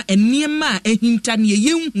so na eniema ehinta ne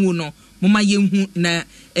yenhu no moma yenhu na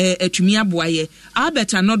atumi aboaye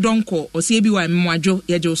Albert Anodonko o se bi wa mwadwo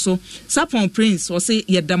yeje so Sapon Prince o se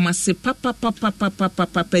yedamase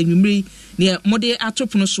papa nyumri ne mode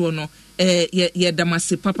atopono so no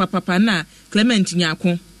yedamase papa na Clement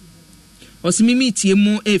Nyako o se mimi tie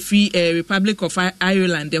mu free Republic of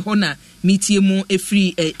Ireland ho na mitie mu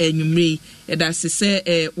free nyumri eda se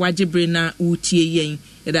wajebre na utie yen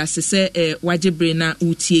eda se wajebre na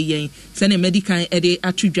utie yen se na medical ede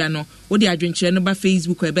atudwa no wo de adwenkyere no ba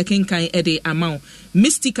Facebook e bekenkan ede amount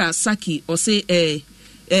Mystica Saki o se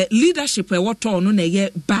leadership e woto no na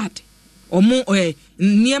ye bad omo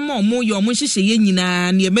niema omo ye omo hyehyeye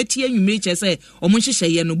nyina ne matie anwumre che se omo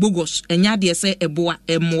hyehyeye no bogos enya de se eboa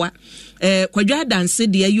emmoa kwadwa danse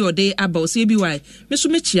de ayi ode aba o se bi wai meso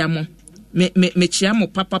mechia mo mechia mo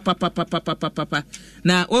papa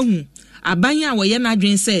na ohu abanya a wo ye na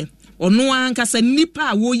adwen se ono ankasa nipa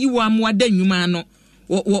a wo yi wo amwa da nnwuma no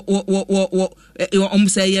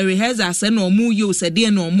say ye rehearse say no mu yo say de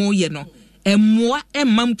no mu ye no emmoa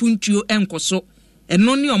emampuntuo enkoso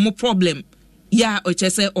eno ne omo problem ya o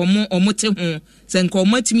chese omo te ho se nka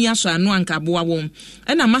omatimi aso anu anka boa won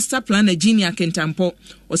na master plan na junior kentampo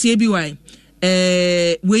o se bi wai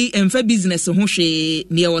we emfa business ho hwe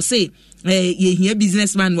ne o se ye hia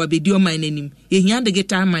businessman wa bedi o man anim ye hia de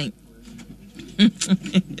guitar man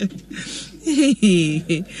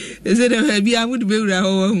ese de bia would be ura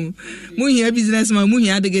ho mu hia businessman mu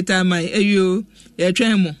hia de guitar man eyo ye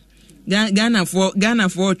twen mo Ghana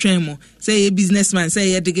for twen mo say a businessman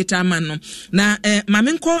say a digital man no na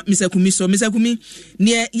mamenko misakumi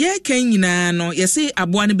ne ye kan nyina no ye say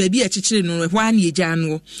aboa ne ba bi a chichire no hwa na eja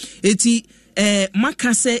no eti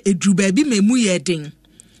maka say edru ba bi memu ye den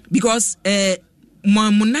because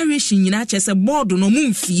mo narration nyina che say board no mu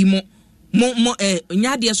mfi mo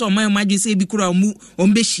nyade so man madwe say bi kura mu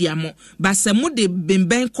ombehia mo ba se mo de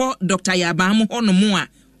bemben ko Dr. Yabam ho no mo a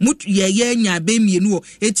mutu ye nya be mienu o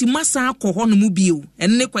eti masa akọ no mu bio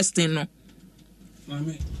enne question no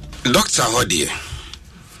Dr. Hodie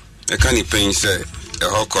e kan ni pen se e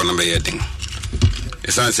hokọ no be yedin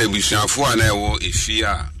e san se busuafo a na ewo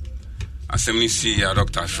efia asem ni si ya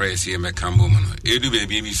Dr. Fresh ye mekambo mo no edu be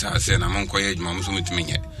bi sa se na monko ye adwuma mo so mutumi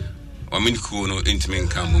nye o miniko no intimi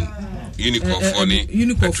nkambo unicorn for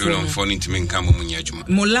ni petroleum for ni intimi nkambo mo nye adwuma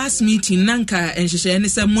mo last meeting nanka enhyehyeye ne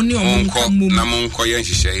se mo ne o nkambo na monko ye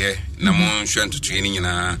enhyehyeye na mon hwe ntoto ye ni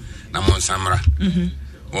nyina na mon samra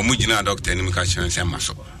o mu gina doctor ni mika chen se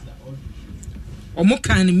maso o mo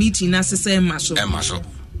kan meeting na se maso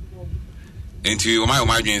enti o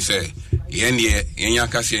ma adwen se ye ne yenya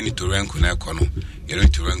kase ni torenko na ekono ye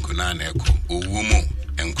torenko na eko owu mu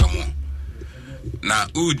enkwamo na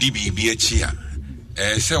udi bibi achi a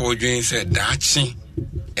se wodwen se daachi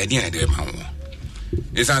edi na de ma wo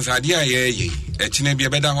esansade a ye echine bia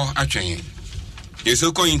beda ho atwen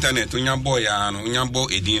yeso ko internet unya boy ya no unya bo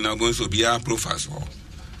edin na gonso bia profiles ho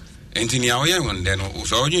entini a oye wonde no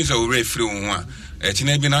so wodwen se wo refri wo ho a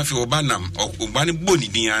echine bi na fi obanam obane boni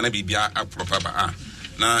din ana bibia apropa ba a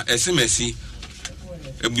na SMS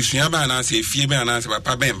ebusuya ba na se fie ba na se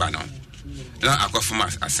papa ben ba no na akofuma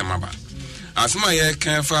asema ba asema ye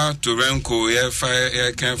kanfa to renko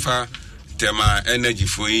ye kanfa tema energy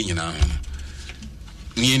for nyina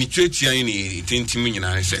ni eni twetia ni tintimi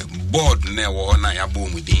nyina se board na wo na ya bo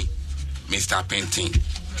mudin Mr. Painting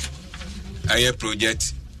aye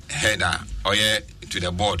project header oye to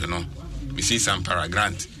the board no Mrs. Sampara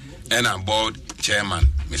Grant and a board chairman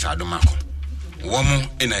Mr. Adomako woman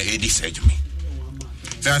in a heady surgery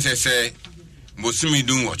say Bosumi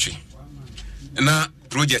dun watching na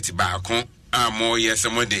project back on more yes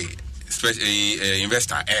some day special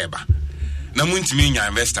investor eba na muntimi nya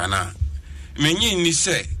investor na menyi ni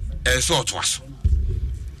say sort was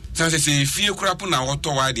say fie krapo na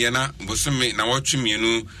woto wade na Bosumi na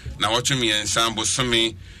watwemienu na watwemien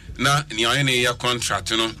Bosumi na ni oye na ya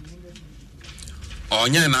contract no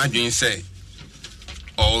onya na adwen say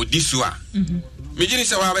o disua mejini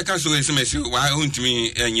se wa beka so SMS wa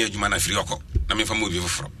untimi enye adwuma na firi okọ na me famo bi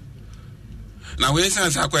foforo na we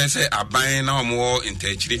sense akwa say aban na omo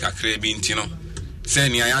intachiri kakra bi ntino say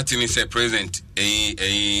ni ayate ni say president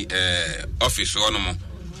office onomo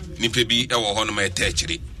nipa bi ewo ho no ma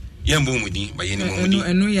etachiri yembo mudin ba yeni mudin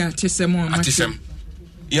enu ya tesem o atesem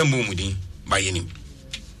yembo mudin ba yeni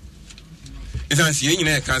isansi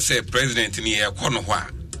yenyina e kan say president ni e kọ no ho a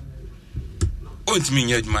ontimi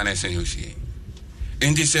nya adwuma na sen yosie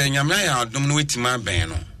enti say nyame ya adom no wetima ben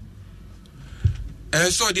no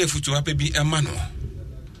so de futu ape bi ema no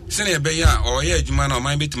sene ebe ya o ye adwuma na o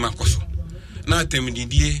man betima koso na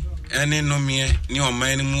atemdidie ene nomie ni o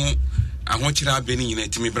man mu ahokyira abe ni nyina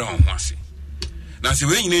timi bra ho ase na se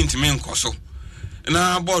we nyina ntimi nkoso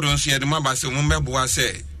na board nso ye de mabase mu mbeboa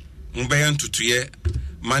se mbeya ntutuye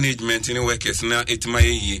management ni workers na etima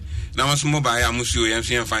yi na waso mobile amusuo ye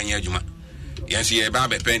nso ye mfanya adwuma ye nso ye ba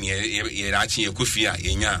be pen ye rachi ye kofia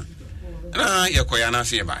ye nya na ye koya na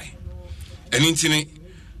se ye bai enintini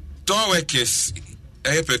to workers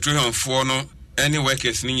petroleum for no any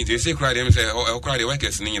workers ni they say cry them say o cry the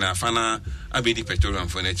workers ni na fana abedi petroleum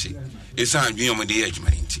for na chi esa adwun mo de adwuma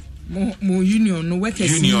nti mo union no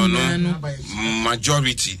workers union no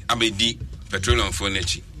majority abedi petroleum for na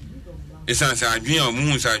chi esa say adwun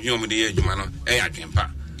mo sa adwun mo de adwuma no adwun pa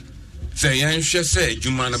say yan hwe say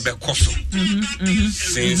adwuma no be koso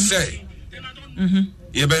say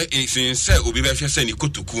ye be say obi be hwe say ni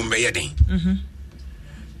kotoku mbe ye den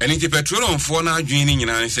eni ti petroleum for na adwun ni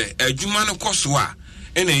nyina say adwuma no koso a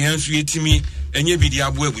ene yan so yetimi enye bidi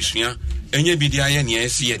abo abusua enye bidi aye ne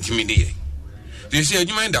esi yetimi de ye they say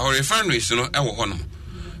adwuma in the refineries no ewo ho no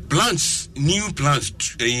plants new plants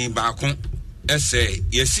baako say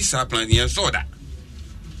yesi sa plant yan soda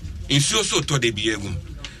insuo so to de bi egum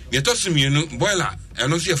ye to sumienu boiler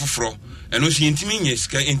eno so ye foforo eno so yentimi nye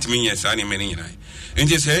sika entimi nye sa ne meni nyina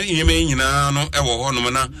enti say yeme nyina no ewo ho no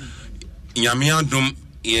na nyame adom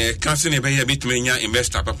ye kanse ne be ye bitime nya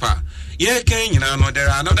investor papa ye kan nyina no there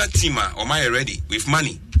are another team o my ready with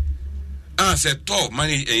money say to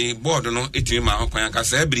money board no etimi ma kwan ka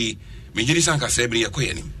say bri mejiri san ka say bri ye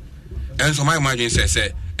koyeni enso my imagine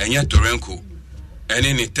say enye torenko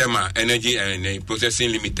ene ni Tema Energy and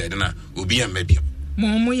Processing Limited na obi amebia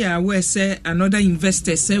mo ya we say another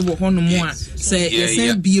investor say wo hono mo a say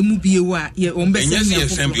say bie mu bie wa ye o mbe say ye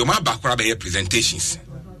say bie o ma ba kwara be presentations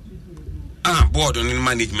board on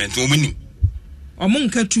management o mini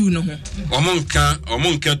omonka tu no ho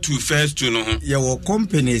omonka tu first tu no ho ye wo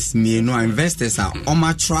companies me no investors are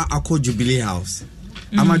omatra akọ Jubilee House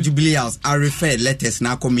ama Jubilee House are referred letters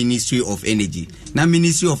na Ministry of Energy na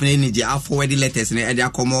Ministry of Energy are forward letters na e dey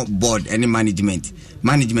come board any management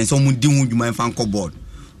so mu di wuduma fan ko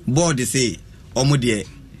board say omo de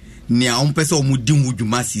nia on pese omo di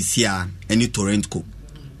wuduma sisia any torrentco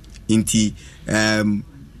inti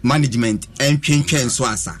management entwentwen so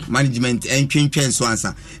asa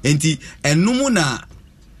enti enum na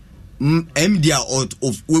MD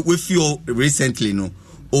of we feel recently no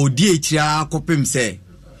odi echira kopem say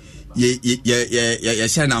ye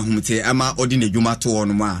share na humte ama odi na dwuma to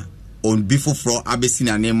ono ma on before abesi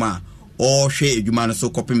na nema o hwe edwuma no so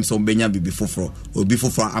kopem so benya bibi foforo obi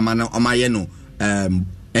foforo amana amaye no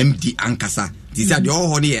MD ankasa this is the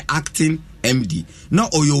all honey acting MD no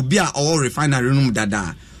oyobi a all refinery num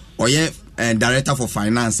dada oye director for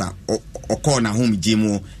finance o call na home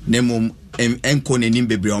gym nemo enko nenim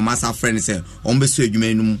bebre o masa friend say on be so adwuma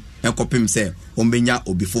enum enkopem say on benya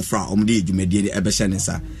obi fofra on de adwumadie de ebehye ne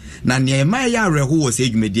sa na ne e ma ya reho wo say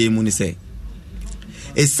adwumadie mu ne say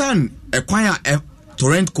esan ekwan a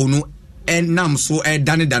torrent kono enam so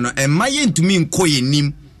dane dano e ma ye ntumi nko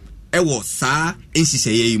yenim ewo saa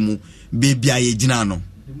enhihye yi mu bebia ye gina no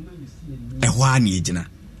eho a ne gina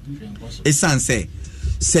esan say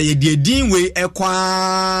ye die din we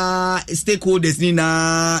ekwa stakeholders ni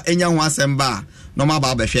na enya ho asemba no ma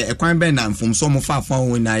ba behwe ekwan ben na mfom so mo fa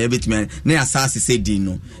ho na ye betime na asase se din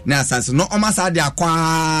no na asase no o ma sa de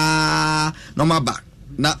akwa no ma ba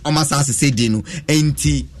na o ma sa se din no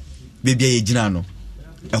enti bebia ye gina no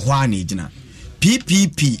eho a ne gina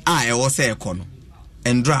PPP a e wo se ekono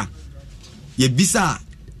endra ye bisa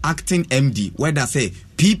acting MD whether say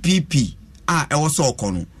PPP a e wo se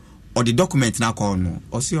okono or the document na call no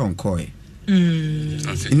or see on call in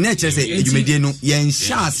nature say edumedie no yen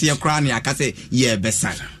sha se kra na aka say ye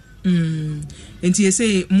besa enti you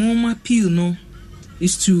say more appeal no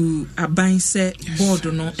is to aban say board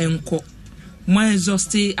no enko mo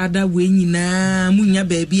exhaust other way nyina munya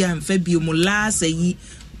ba bia amfa bi mo last yi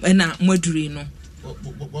na moduri no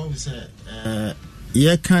what we say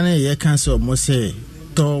ye can so mo say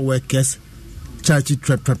to workers charity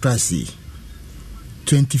trust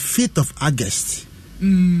 25th of August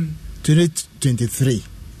 2023,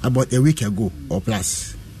 about a week ago or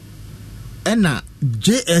plus. And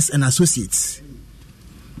JS and Associates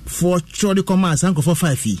for Chori Commerce Uncle for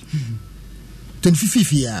 5 years.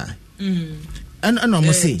 25th year. And I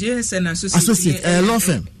must say JS and Associates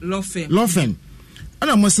law firm.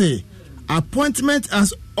 And I must say appointment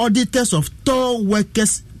as auditors of Toll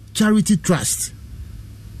Workers Charity Trust.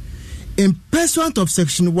 In pursuant of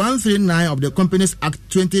Section 139 of the Companies Act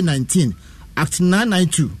 2019, Act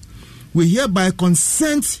 992, we hereby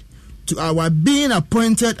consent to our being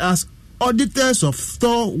appointed as auditors of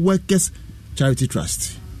Toll Workers Charity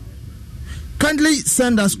Trust. Kindly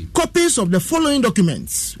send us copies of the following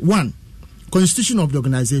documents. 1. Constitution of the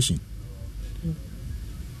organization.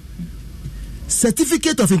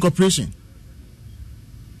 Certificate of incorporation.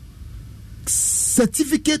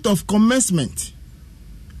 Certificate of commencement.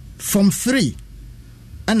 From 3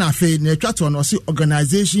 and I feel ne chat on also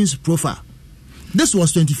organizations profile. This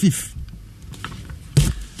was 25th.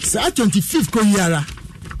 So at 25th ko yara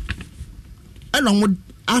and on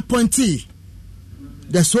appointee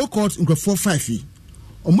the so-called 4-5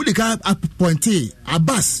 omudika appointee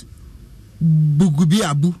Abbas Bugubi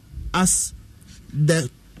Abu as the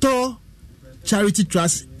Toll Charity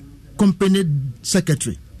Trust Company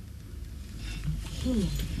Secretary.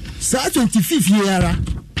 So at 25th yara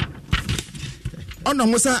Ono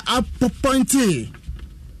Musa appointee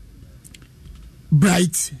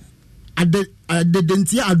Bright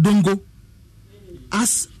Adedentia Adongo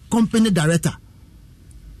as company director.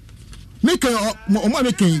 Make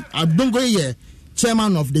Adongo ye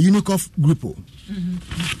chairman of the Unicoff Group.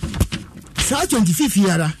 Sa 25th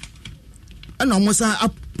year, Ono Musa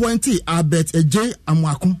appointee Albert J.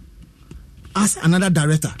 Amwakum as another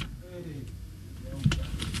director.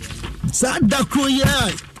 Sa dakro ye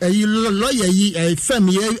lawyer yi firm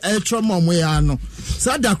ye trauma mo ya no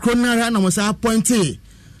sa dakro na na mo sa appointee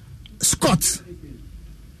Scott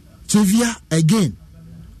Tivia again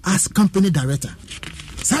as company director.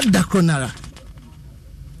 Sa dakro na.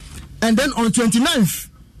 And then on 29th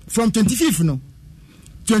from 25th no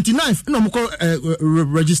 29th no mo call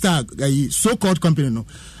register so-called company no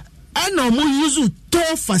and no mo use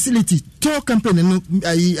toll facility toll company no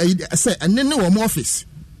say and then no office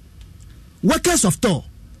workers of Toll.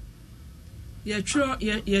 Ye tro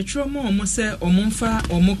mo say omonfa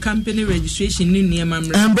omo company registration ni niam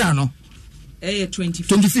amra no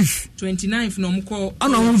 25th 29th no mo call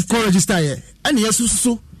call register here and yes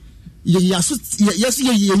so yes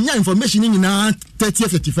nya information ni na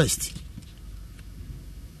 30th 31st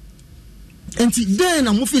and then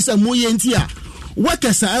am office mo ye ntia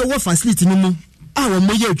workers are work facility no mo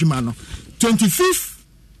mo ye adwuma no 25th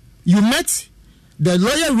you met. The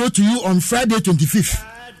lawyer wrote to you on Friday 25th.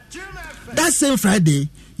 That same Friday,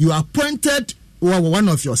 you appointed one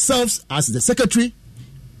of yourselves as the secretary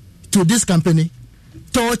to this company,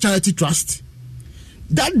 Toll Charity Trust.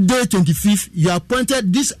 That day 25th, you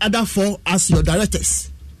appointed these other 4 as your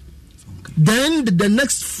directors. Then the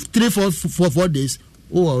next 4 days,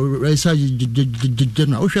 register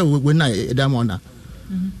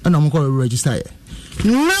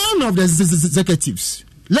none of the executives,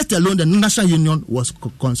 let alone the National Union, was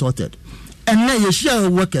consulted. And now you share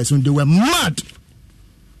workers when they were mad.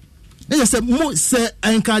 They said, "Mo say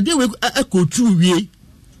enka de we eko true we."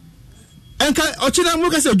 Enka ochina mo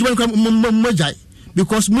ka say ojuba nka mo jai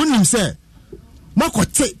because mo nim say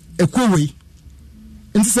makote ekowe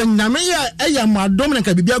nti sɛ nyame ya ɛyɛ mo adom na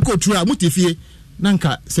ka bibia ko tura mutifie na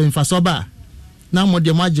nka sɛ mfa so ba na mo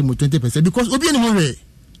de mo agye mo 20% because obi ne mo we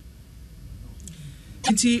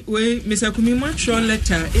nti we Mr. Kumi matro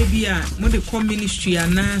letter ebia mo de come ministry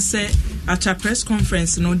ana sɛ at a press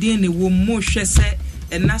conference no de ne wo mo hwɛ sɛ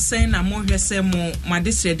ɛna sɛ na mo hwɛ sɛ mo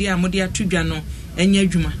madesrede a mo de atodwa no ɛnyɛ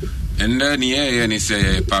adwuma ɛnda ne yɛ ne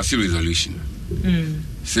sɛ pass resolution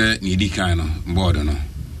sɛ ne di kan no board no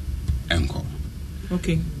enko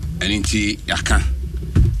okay and nti yaka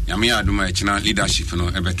yame adoma ekina leadership no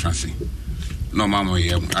ebe transe no mama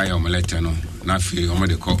ye ayo letter no na fi o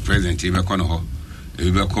de call president ebe ko no ho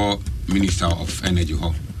ebe ko minister of energy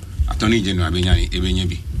ho attorney general ebenya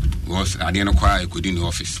bi was ade no kwa ekodi no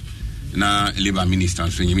office na labor minister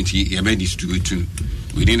so nyimiti ye be distribute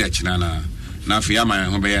within the china na fi ama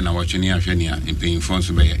ho be ye na watcheni ahwe ne a empaying funds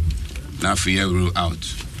be ye na fi ye roll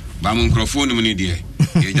out ba mo microphone mu ni de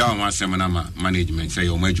ye jaw ma asem na ma management say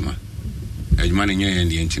o ma adwuma adwuma ne nye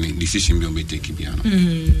ye ntine decision bi o be take bia no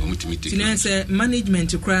o mutimi take tine say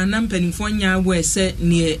management kra na mpanifo nya we say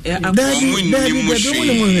ne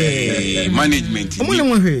management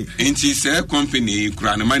nti say company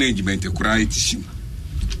kra na management kra itishim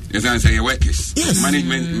yes and say workers yes.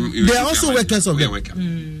 Management they are also workers of them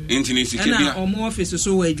ntine sikebia o mo office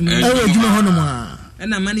so we adwuma hono ma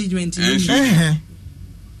na management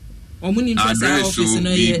Omuni office no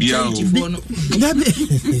ye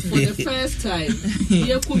for the first time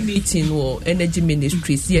ye ku meeting wo energy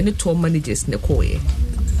ministries ye ne top managers ne koye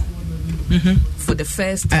for the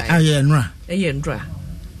first time ayendra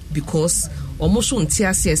because omoso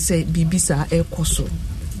ntiase se bibisa ekoso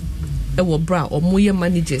e wo bra omoye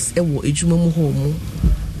managers e wo ejuma mu ho mu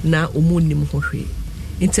na omonim ho hwe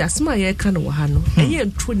nti asema ye ka no ha no ye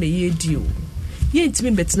ntro na ye di o ye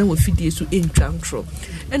ntimi betena wo fidie so entwantro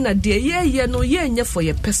and na de ye no ye nya for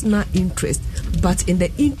your personal interest but in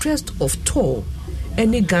the interest of toll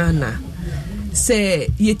any Ghana say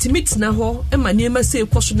ye timitna ho e ma niema say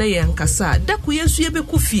kwaso na ye ankasa da ko ye nso ye be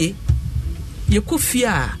kofie ye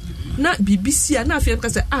kofia na BBC na afia ka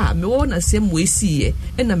say me wo na sem we siye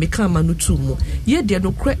e na me ka ma no tumu ye de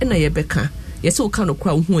no kra e na ye beka ye say o ka no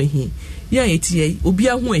kra ho ahi ya etie obi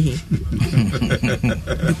aho ahi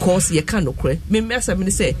because ye can no kre me message me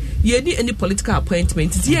say ye ni any political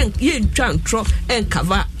appointment ye ntwa ntro and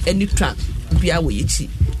cover any track bia we yichi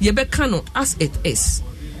ye be can no as it is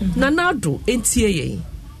nanado entie ye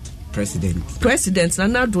president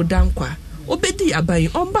nanado dankwa obedi aban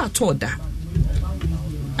omba toda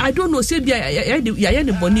I don't know say bia ya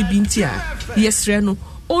ne boni bi ntia yesre no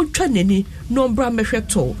ontwa nani no mbra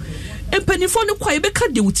mehweto empanifo no kwa yebeka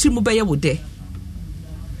de wutiri mu beye wo de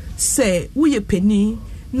se wo ye pani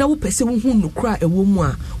na wo pese wo hu nukura ewo mu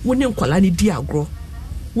a wo ne nkwala ne di agro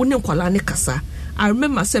wo ne nkwala ne kasa I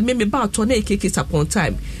remember say me ba to na keke sapon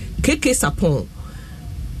time keke sapon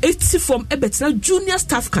it's from ebetina junior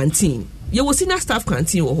staff canteen ye wo senior staff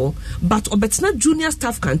canteen wo ho but obetina junior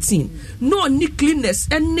staff canteen no ni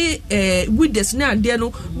cleanness any wides na ade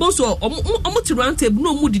no bo so omo round table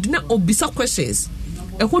no mu didi na obisa questions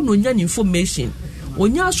eho no nya information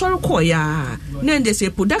onya asori ko ya na ndese say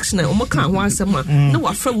production o mo kan ho asema na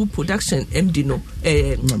wa fra wo production MD no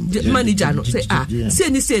manager no say say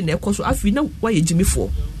ni say na ekoso afi na wa ye jimifo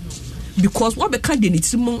because what be kan de ni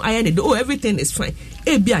timu aye ne oh everything is fine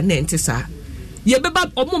e bia na ntisa ye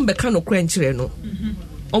beba o mo be kan no kra nkyere no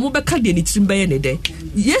o mo be kan de ni timu be ne de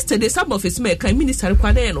yesterday some of his men kan minister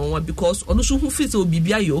kwa na no because onu so hu fit o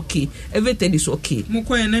bibia you okay everything is okay mo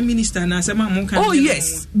kwa na minister na asema mo kan oh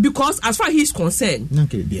yes because as far he is concerned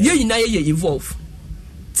ye yina ye involve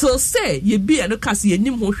till say ye bia no case ye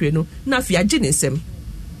nim ho hwe no na afia age ne nsem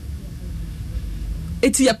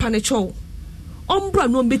eti ya panecho ombra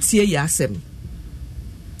no betie ya asem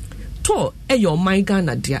to eyo man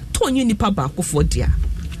Ghana dia to nyi nipa ba akofo dia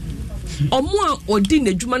omo a odi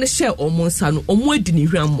n'adwuma ne hye omo nsa no omo adi ne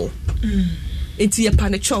hwammo enti ye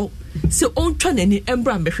panecho se ontwa nani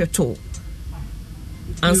embra mbehweto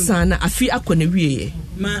ansa na afi akone wieye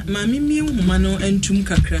ma mimi nhuma no entum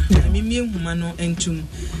kakra mimi nhuma no entum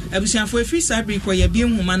abusiafo afi sabri ko ye bi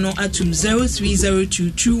nhuma no atum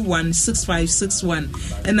 0302216561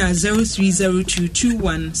 na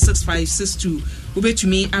 0302216562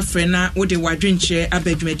 ubetumi afrena wode wadwenche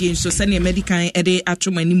abadwumadi nso sane medical ede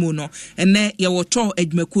atomanimu no ene ye woto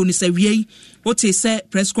adwumaku no sawiei wote se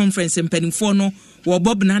press conference mpanimfo no wo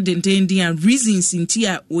bob na dendendin and reasons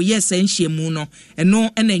ntia wo yes enhyiemu no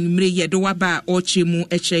eno ena nwumre ye de waba o chemu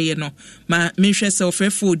ekyeye no ma menhwe se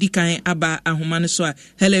ofrefo dikan aba ahoma no so a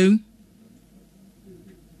hello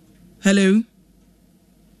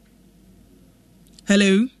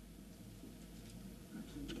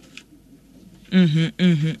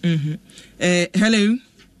Hello.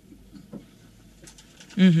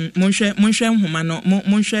 Monhwe nhoma no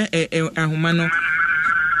monhwe ahoma no.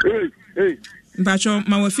 Hey. Mpacho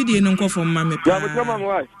ma wafidie no nkofom ma me pa. Ya mutama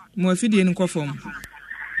mwai. Ma wafidie no nkofom.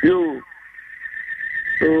 Yo.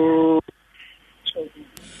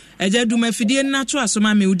 Eja du ma fidie na to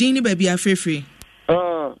asoma me udin ni ba bia frefre.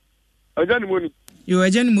 Eja ni moni. Yo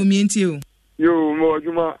eja ni momi enti o. Yo mo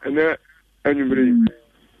adwuma ene anwumre.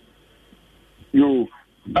 Yo.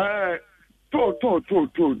 To.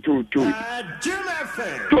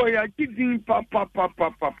 To ya kidin pa.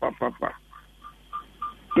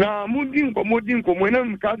 Na mudin ko mo na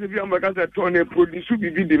mkaze bi ambaka to na produce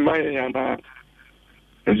bibi di man ya na.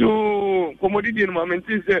 So commodity no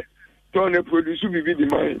mamenti se to na produce bibi di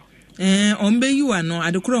man. Ombe yiwa no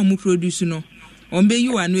adekora omu produce no. Ombe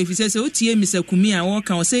yiwa no efise se otie misakumi a wo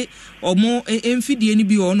kan o se omo emfidie ni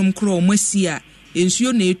bi onom kro omo asi a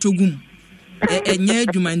ensuo na etogum. Enye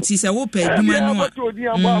adwuma nti se wo pa adwuma no a.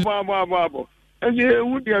 Abo. Eje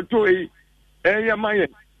wudi ato yi. Ya maye.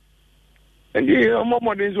 Eje omo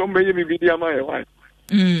modern so mbe bibi di amaye wa.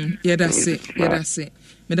 Yedase.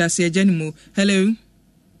 Medase agani mu. Hello.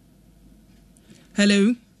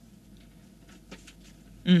 Hello.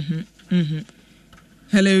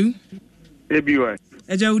 Ebiwa.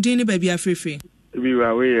 Eja udin ni baby afrefe.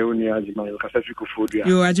 Ebiwa we ye oni ajima yo kasa fiku fodia.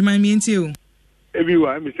 Yo ajima mi enti o.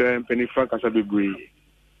 Ebiwa mi se mpenifa kasa bebre.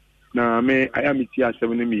 Na me aya mi ti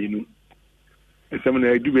asem ne mienu. Asem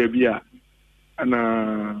na edu baby a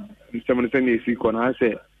na asem ne se na esi ko na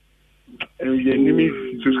se ye ni mi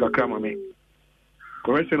sus kakra ma me.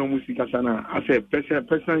 Correction no musika sana ase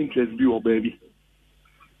personal interest bi o baby.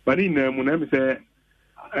 But in mu na me se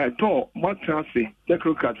to matrase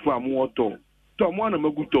technocrat for amu to mo na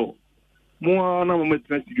maguto mo na mo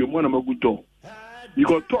metra studio mo na maguto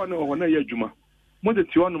because to na ho na ye adwuma mo de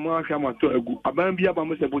ti ono mo aka ma to agu aban bia ba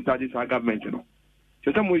mo se botaje sa government no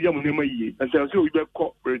se ta mo ya mo ne ma yie ase o be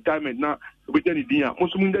ko retirement na o be tani din a mo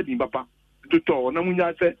so mo ndadi papa to na mo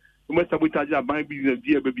nya se mo sabotage aban business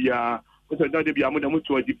dia be bia o se da de bia mo da mo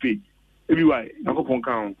to adi pay ebi why na ko pon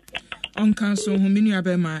kan on kan so ho minu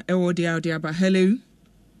abema e wo dia aba. Hello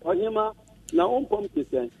Onyema na ompom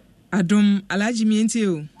kesen Adom Alaji mienti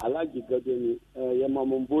o. Alaji gadeni ye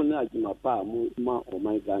mamombo na ajima pa mu ma o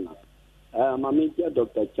my Ghana. Mama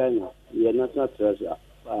Dr. China ye national treasurer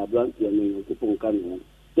branch ye no kupon kan no.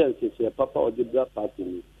 Sense se papa o de bra party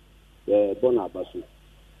ni bona basu.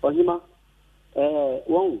 Onyema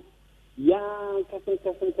won ya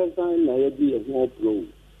kasan na ye di e ho pro.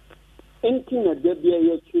 Enti na de bia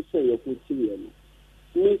ye twise ye kutiri ye no.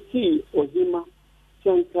 Me si Onyema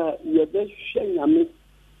Chanka yebe shenyame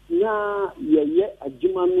na yeye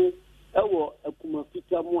adwuma no ewo akuma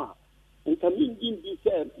fita mu a nka mingi bi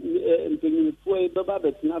se mpanyinfo beba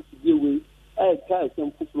betina fidie we ka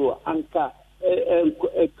semfufuro anka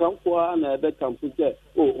kanko na ebe kanko se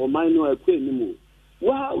o man no akwa ni mu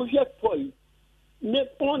wa wo hwe toy ne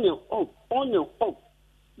on off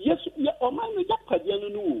yes ya o man no jakwadie no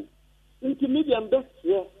no nti media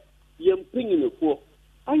mbese ye mpanyinfo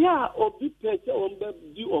aya obi pese ombe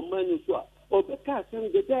di omani so a obeka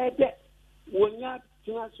sen de wonya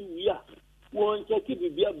tinasu wia won cheki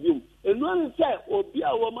bibia biom enu an se obi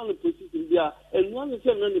a wo man position bia enu an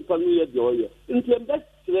se no nipa no ye de oye nti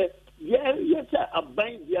mbesre ye se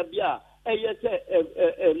aban bia bia ye se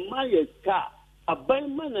maye ka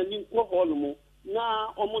aban man ani nko holo mu na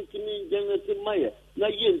omontini geneti maye na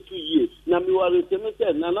ye ntu ye na miware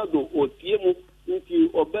temese na do otie mu nti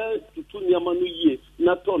obe tutu niama no yie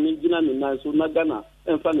na to ne gina ne nan so na Ghana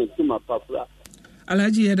emfa ne tima papra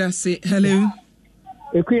Alaji yeda say hello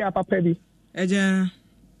ekuya papa bi eja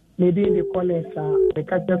me dey the college the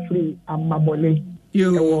catch free amabole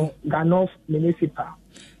yo Ghana municipal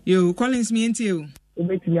yo Collins me enti o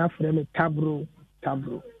obetimi afre me tabro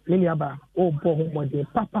mini aba o bo ho mo de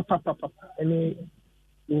papa ene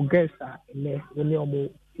o gesa ene oni omo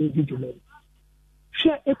ejijume she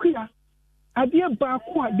ekuya adie ba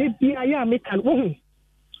ko a de bia ya meka wo hu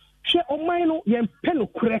hwe oman no ye mpe no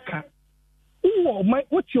kureka wo oman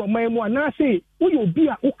wo ti oman mu ana se wo yo bi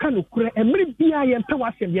a wo ka no kure emre bia ye mpe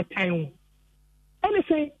wasem ye tan wo ene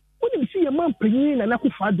se wo ni bi ye man panyin na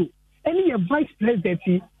nakufado ene ye vice president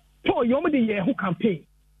to yo mo de ye ho campaign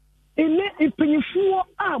ene epanyinfuo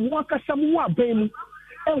a mo akasa mo aban mu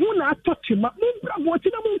ehu na atochima mo bra mo ti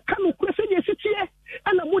na mo ka no kure se ye sitie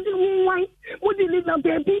ana mo di nwan mo di na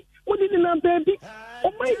baby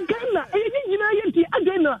oh my Ghana you di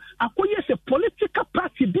agena akoye se political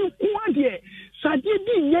party bi kwade sadie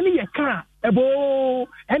bi nyane ye ka ebo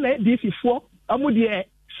ena DC fo amudie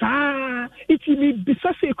sa it be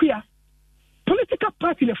bisase kuya political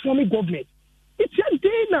party le forming government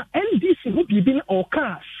na NDC who be been or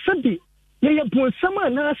car sabi ye bon sama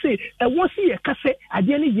na say e wo si ye kase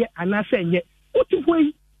ade ne ye anase nye oti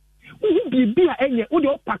hoi who be a enye wo de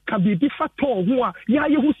opaka bibi fato ho a ya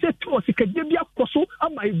ye hu se to sikade bi akoso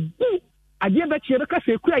amai bu ade be kire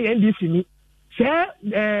kase kura ye NDC ni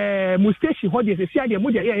se mustache ho de se ade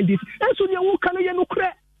mu de ye NDC enso ne wo kan ye no kure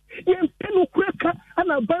ye penu kureka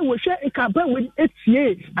ana ban wo hwe e ka ban wo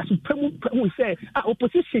etie asupemu say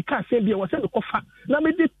opposition ka say bi wo say ko fa na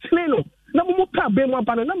me de treno na mo ka be mo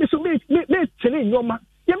aba na me so me tene nyoma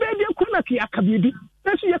ye be de kuna ki akabibi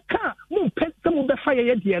enso ye ka mo pe se mo be fa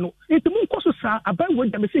ye de no enti mo nkoso sa aban wo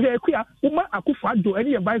da me se he akua wo ma akufo ado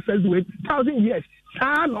ene ye ban first do 1000 years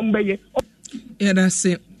sa no mbe ye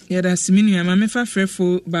yada siminu ya mame fa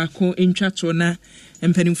frefo ba ko entwato na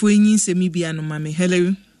empanimfo yin semi bia no mame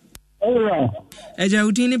hello. Eja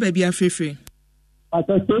udini baby afefe.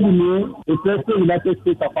 Ata sedu mi the United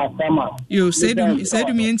States of Asama. Yo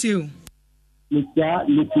sedu mi enti o. Mr.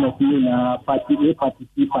 Litmus na party A party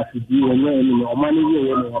C party D wenye ni omani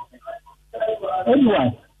ye ni.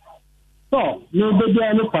 Anyway. So, no be there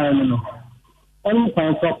any time no. Any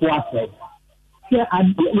time for what? Se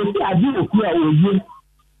adi ofia oye.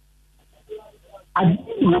 Adi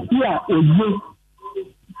ofia oye.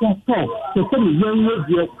 So some young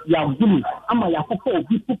years ya gumi ama ya popo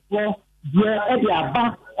people for there e dey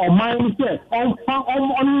aba o mind say on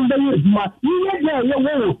the ma ye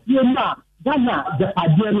wo ye ma Ghana the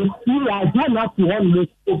adeni ya Ghana to one me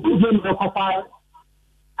obi no papa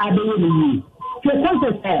adewe ni so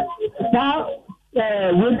concept ta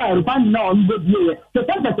we are ban now on the day so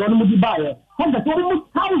concept on mu di buy concept on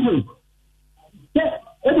mu 1000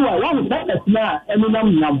 anyway one that na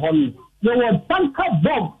eminam nam homi there was some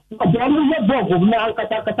bog of the only bog of now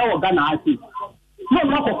kata Ghana ati no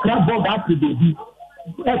na ko crab bog ati baby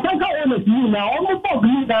e tanka honest you now almost bog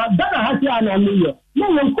ni na Ghana ati an only year no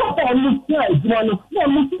one ko for only say jumano no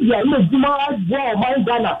mu ya no juma go my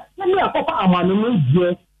Ghana no me akọfa amanu ni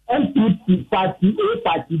je NPP party A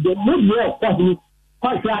party the no ye ko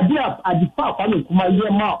because idea at the far from kuma ye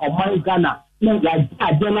ma o my Ghana no ya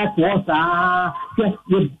agena to us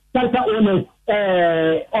the tanka honest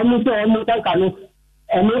almost tanka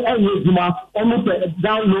any juma almost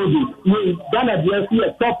downloading we Ghana dey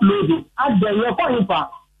top loading at the your point pa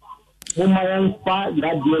o my pa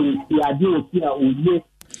ya dey ade oye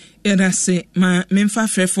era se ma memfa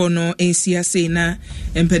frefo no ensia se na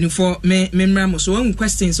empanifo memra mo so one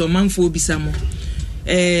questions o manfo bisa mo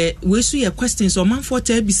we so ye questions o manfo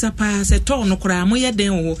ta bisa pa se to no kora mo ye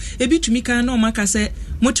den wo ebi tumi kan na o maka se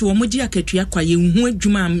moti wo moji akatua kwa ye hu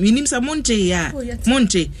adwuma minim sa monte ya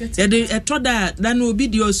monte ye de etoda da na obi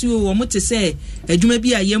de osi wo mote se adwuma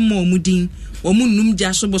bi a ye mo mudin wo munum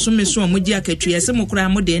gya so boso me so moji akatua se mo kora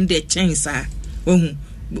mo de ende chensa ohun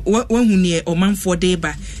wahu ne omanfo de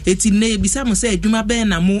ba eti na ebisa mo se adwuma be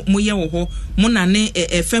na mo ye wo ho mo na ne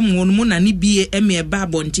efem wo mo na ne bie eme ba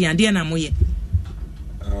bonte ade na mo ye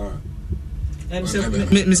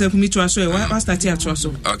Mr. Kumito aso wa start ya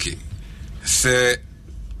so okay se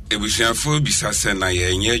ebusiafo bisa se na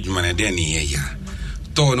ye nye adwuma na de ne ye ya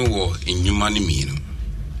to no wo enwuma ne mienu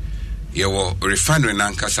ye wo refinery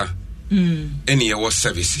na nkasa ene ye wo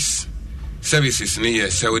services ni ye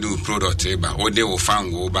se we do product ba o de wo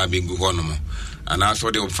fango ba be gu hono mo ana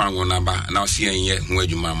so de wo fango na ba na o se ye hu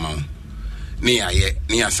adwuma ma ni aye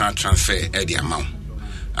ni asan transfer e de ama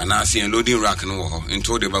ana se loading rack no ho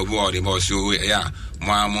into the ba wo de ba so ya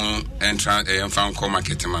mo am entrance fan ko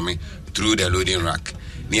market ma me through the loading rack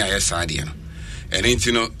ni aye sade no ene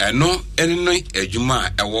ntino eno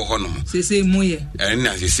adwuma e wo hono mo se mo ye ene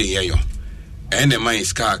na se ye yo ene man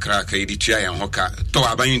ska kraka idi tua yan hoka to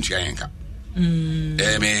aban tua yan ka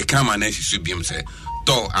me kama na si subim se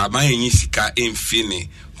to aban yin sika enfine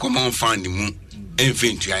common fund mu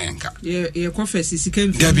enfin tua yan ka ye ko fe sika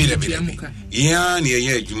enfin tua mu ka ya ne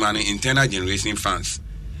ye adwuma no internal generation funds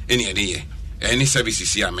ene ye any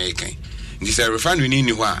services here American this refinery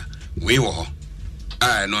ni ho a we wo ho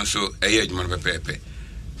no so ye adwuma no pepepe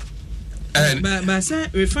ba sa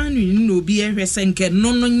refinery no bi ehwese nke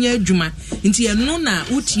no nya adwuma nti eno na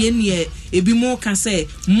utie ne ebi mo ka se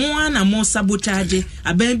mo ana mo sabotage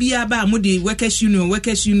aban bi aba mo de workers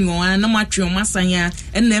union ana mo atwe mo asanya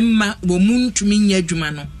ena mma wo mu ntumi nya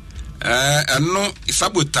adwuma no eno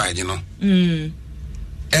sabotage no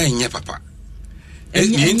enye papa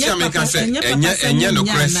enye American say enye no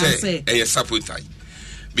kure say eye sabotage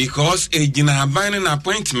because ejina aban na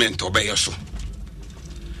appointment obeyeso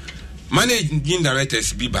managing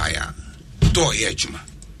directors bi baya to ye adwuma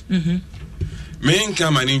men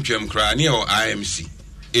ka manin twem kra ne o IMC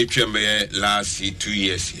etwem be last 2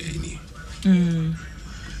 years ye ni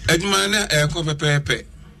adwuma na ɛkɔ pɛpɛɛpɛ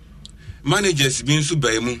managers bi nso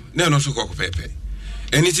baa mu na ɛno nso kɔ pɛpɛɛpɛ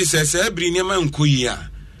ɛni ti sɛ ebiri nneɛma nkɔ yi a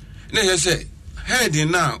na yɛ sɛ head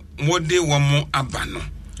na mode wɔn aba no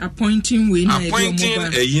appointing we na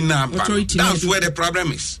ɛyi na aba that's where the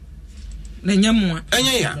problem is na nyamua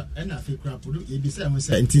ɛnyɛ ya ɛna afei kura podo ebisa ho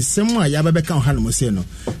sɛ nti sɛm a yɛabɛka ho no mo sɛ no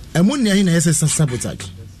ɛmo ne ahi na yɛ sɛ sabotage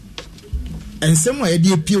ɛnsɛm a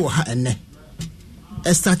yɛde apie wɔ ha ɛnɛ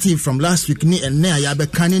starting from last week ni enne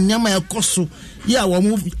ayabeka ni nyama yakoso ya wo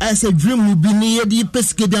mu I say dream bi ni ye di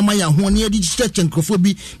pesike di ama ya ho ni ye di church nkofo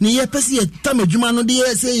bi ni ye pese ye tamadwuma no de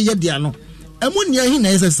ye say ye dia no emu ni ahi na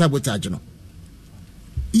ye sabotage no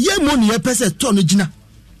ye mo ni ye pese to no gina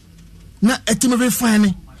na etime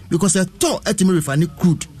refine because a to etime refine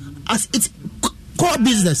crude as its core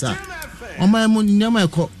business o ma mo nyama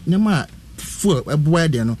ko nyama fuel eboa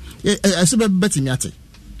de no so be betimi ate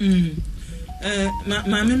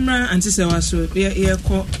ma memra antise waso ye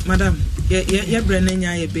ko madam ye bre na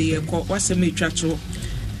nya ye be ye ko wasem etwato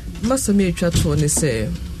masem etwato ne se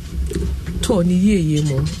to ni ye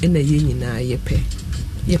mo na ye nyina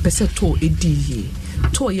ye pese to edi ye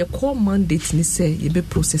to ye call mandate ni se ye be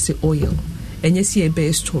process oil enye se ye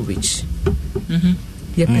be storage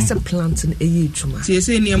ye pese plant na ye djuma se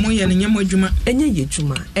se ne mo ye ne nyamo djuma enye ye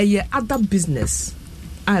djuma eye other business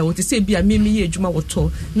I want to say be a me adwuma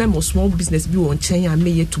woto na mo small business bi won chen ya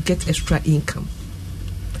me to get extra income.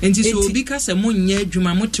 Enti so obi ka se mo nya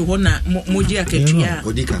adwuma mo te ho na mo gi akatua.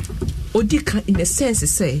 Odika in the sense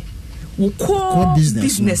say wo core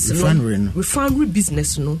business refinery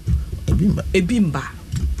business no ebimba.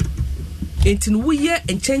 Enti no wo ye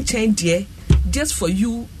enchen de just for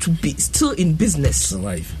you to be still in business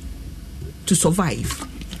to survive.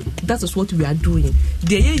 That is what we are doing.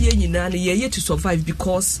 The ye to survive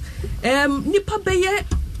because nipa beye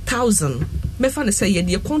 1,000. Me fan say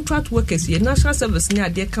ye contract workers ye national service near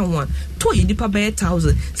they can one to ye nipa beye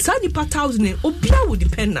 1,000. Sa nipa 1,000 obia with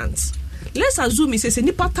dependents. Let's assume say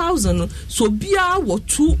nipa 1,000 so bia wo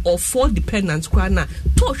 2 or 4 dependents kwa na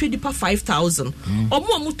to hwe nipa 5,000.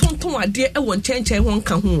 Omo tonton ade e won chen won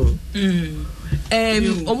ka ho.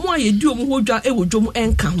 Omo aye di omo hodwa e wo dwom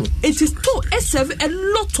enka ho. It is to serve a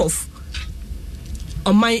lot of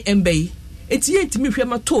on my MBA. It's yet me hwe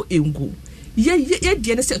ma to engu. Ye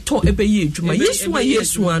de ne se to ebe ye adwuma.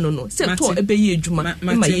 Yesu ano no. Se to ebe ye adwuma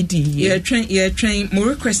ma ye di ye. Ye twen mo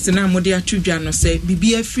request na mo de atudwa no se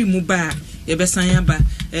bibia free mu ba ye besan aba.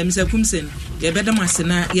 Mr. Kumsen ye bedam ase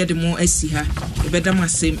na ye de mo asi ha. Ye bedam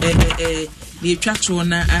ase the attraction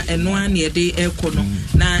na eno an ye de ekono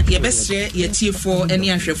na ye besre ye tiefo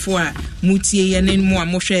ene ahwefo a mutie ye ne mo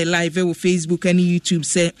amohwe live wo Facebook and YouTube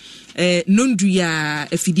say nondu ya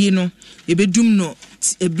afidie no ye bedum no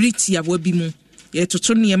ebriti awabi mu ye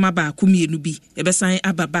toto ne ma ba akumienu bi ye besan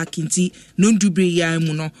ababa kinti nondu bre ya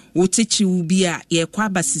mu no wo techi wo bi a ye kwa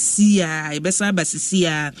basisi ya ye besan basisi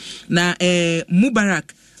ya na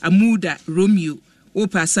Mubarak Amuda Romeo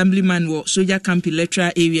Opa assemblyman wo Soldier Camp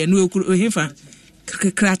electoral area no ohefa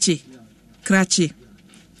krache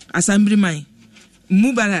assemblyman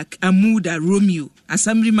Mubarak Amuda Romeo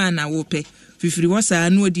assemblyman na wope fifiri wasa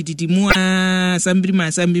no dididi mu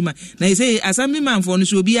assemblyman na you say assemblyman for no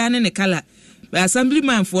so bia ne kala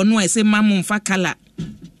assemblyman for no I say mamu mfa kala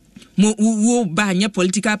mo wo ba nya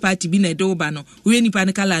political party bi na do ba no we nipa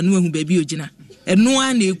ne kala no ahu ba bi ogina eno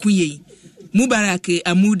a na ekuye Mubarak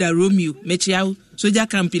Amuda Romeo mechiao Soldier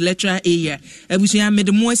Camp electoral area abusuya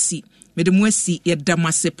medemwasi ye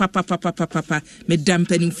damase papa medam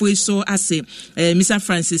penifo so ase Mr.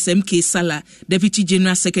 Francis MK Sala Deputy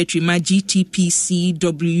General Secretary ma GTPCWU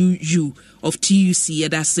of TUC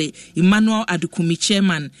yedase Emmanuel Adukumi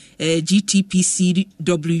Chairman GTPCWU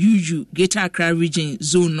Greater Accra Region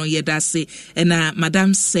Zone no yedase na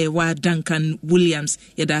Madam Sewa Duncan Williams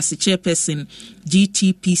yedase Chairperson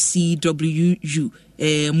GTPCWU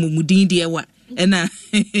mumudin dewa ena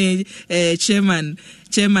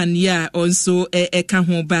chairman ya also eka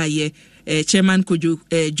ho ba ye chairman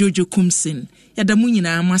Jojo Kumsin yadamu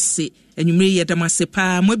nyina amase enwumre yadamase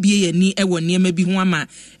pa mabie yani ewo niema bi ho ama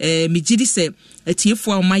migidi se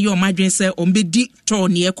atiefo a maye o madwen se ombedi to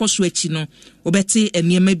ne ekoso achi no obete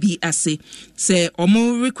eniema bi ase se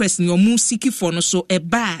omo request ni omo sikifo no so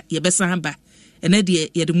eba ye besan ba ene de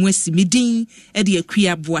ye de mu asimidin e de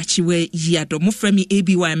akua boachiwe yiado mo frami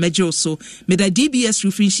ABY mejo so me da DBS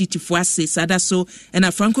roofing sheet fo ase sada so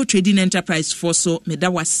ena Franco Trading Enterprise for so me da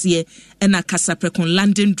wase ena Kasaprekon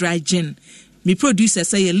London Dry Gin me producer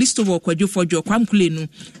say list of Kwadwo Fodjo Kwamkulenu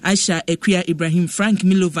Aisha Ekwia Ibrahim Frank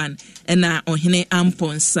Milovan ena Ohene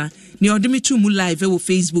Amponsa ni odemi tu mu live wo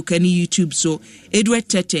Facebook and YouTube so Edward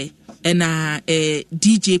Tete ena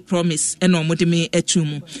DJ Promise ena omodeme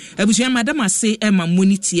etumu abusua madam ase ema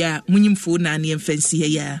moniti a munyimfo na ne mfansi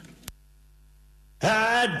he ya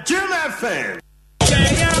Jim FM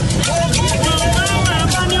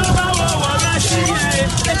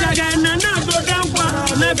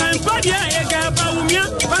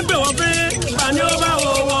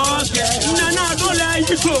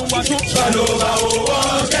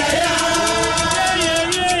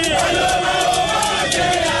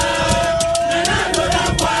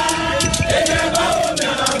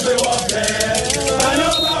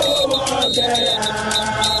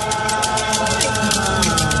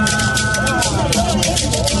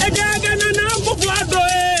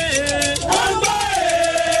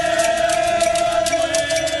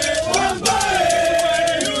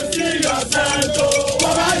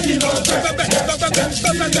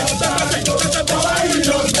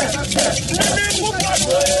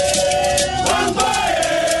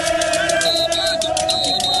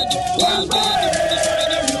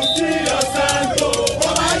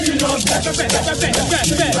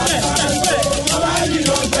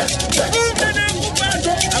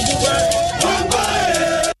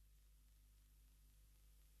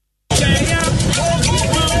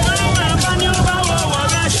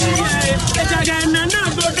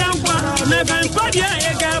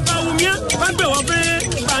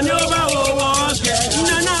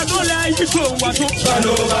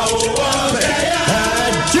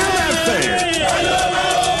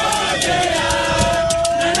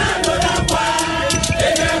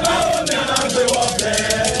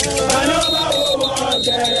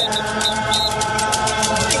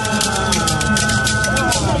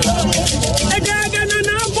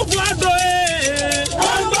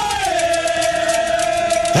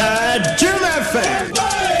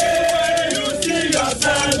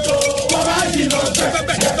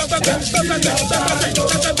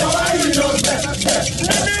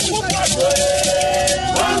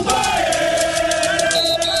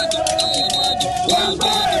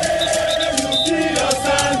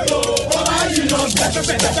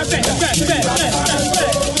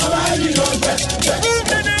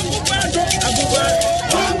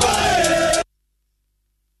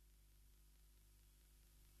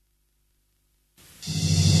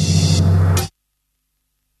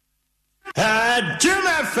Jim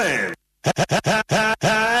FM.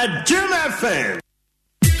 Jim FM.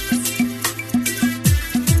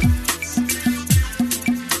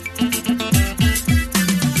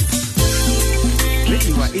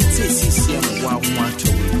 Radio it's a CCM wa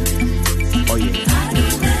wato. Oh yeah.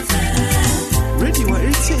 Radio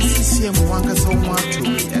it's a CCM wanga so wato.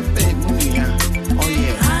 Efe muya. Oh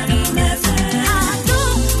yeah.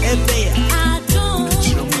 Efe.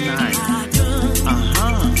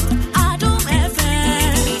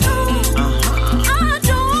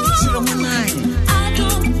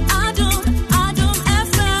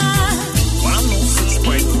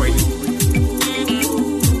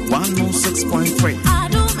 Point 3.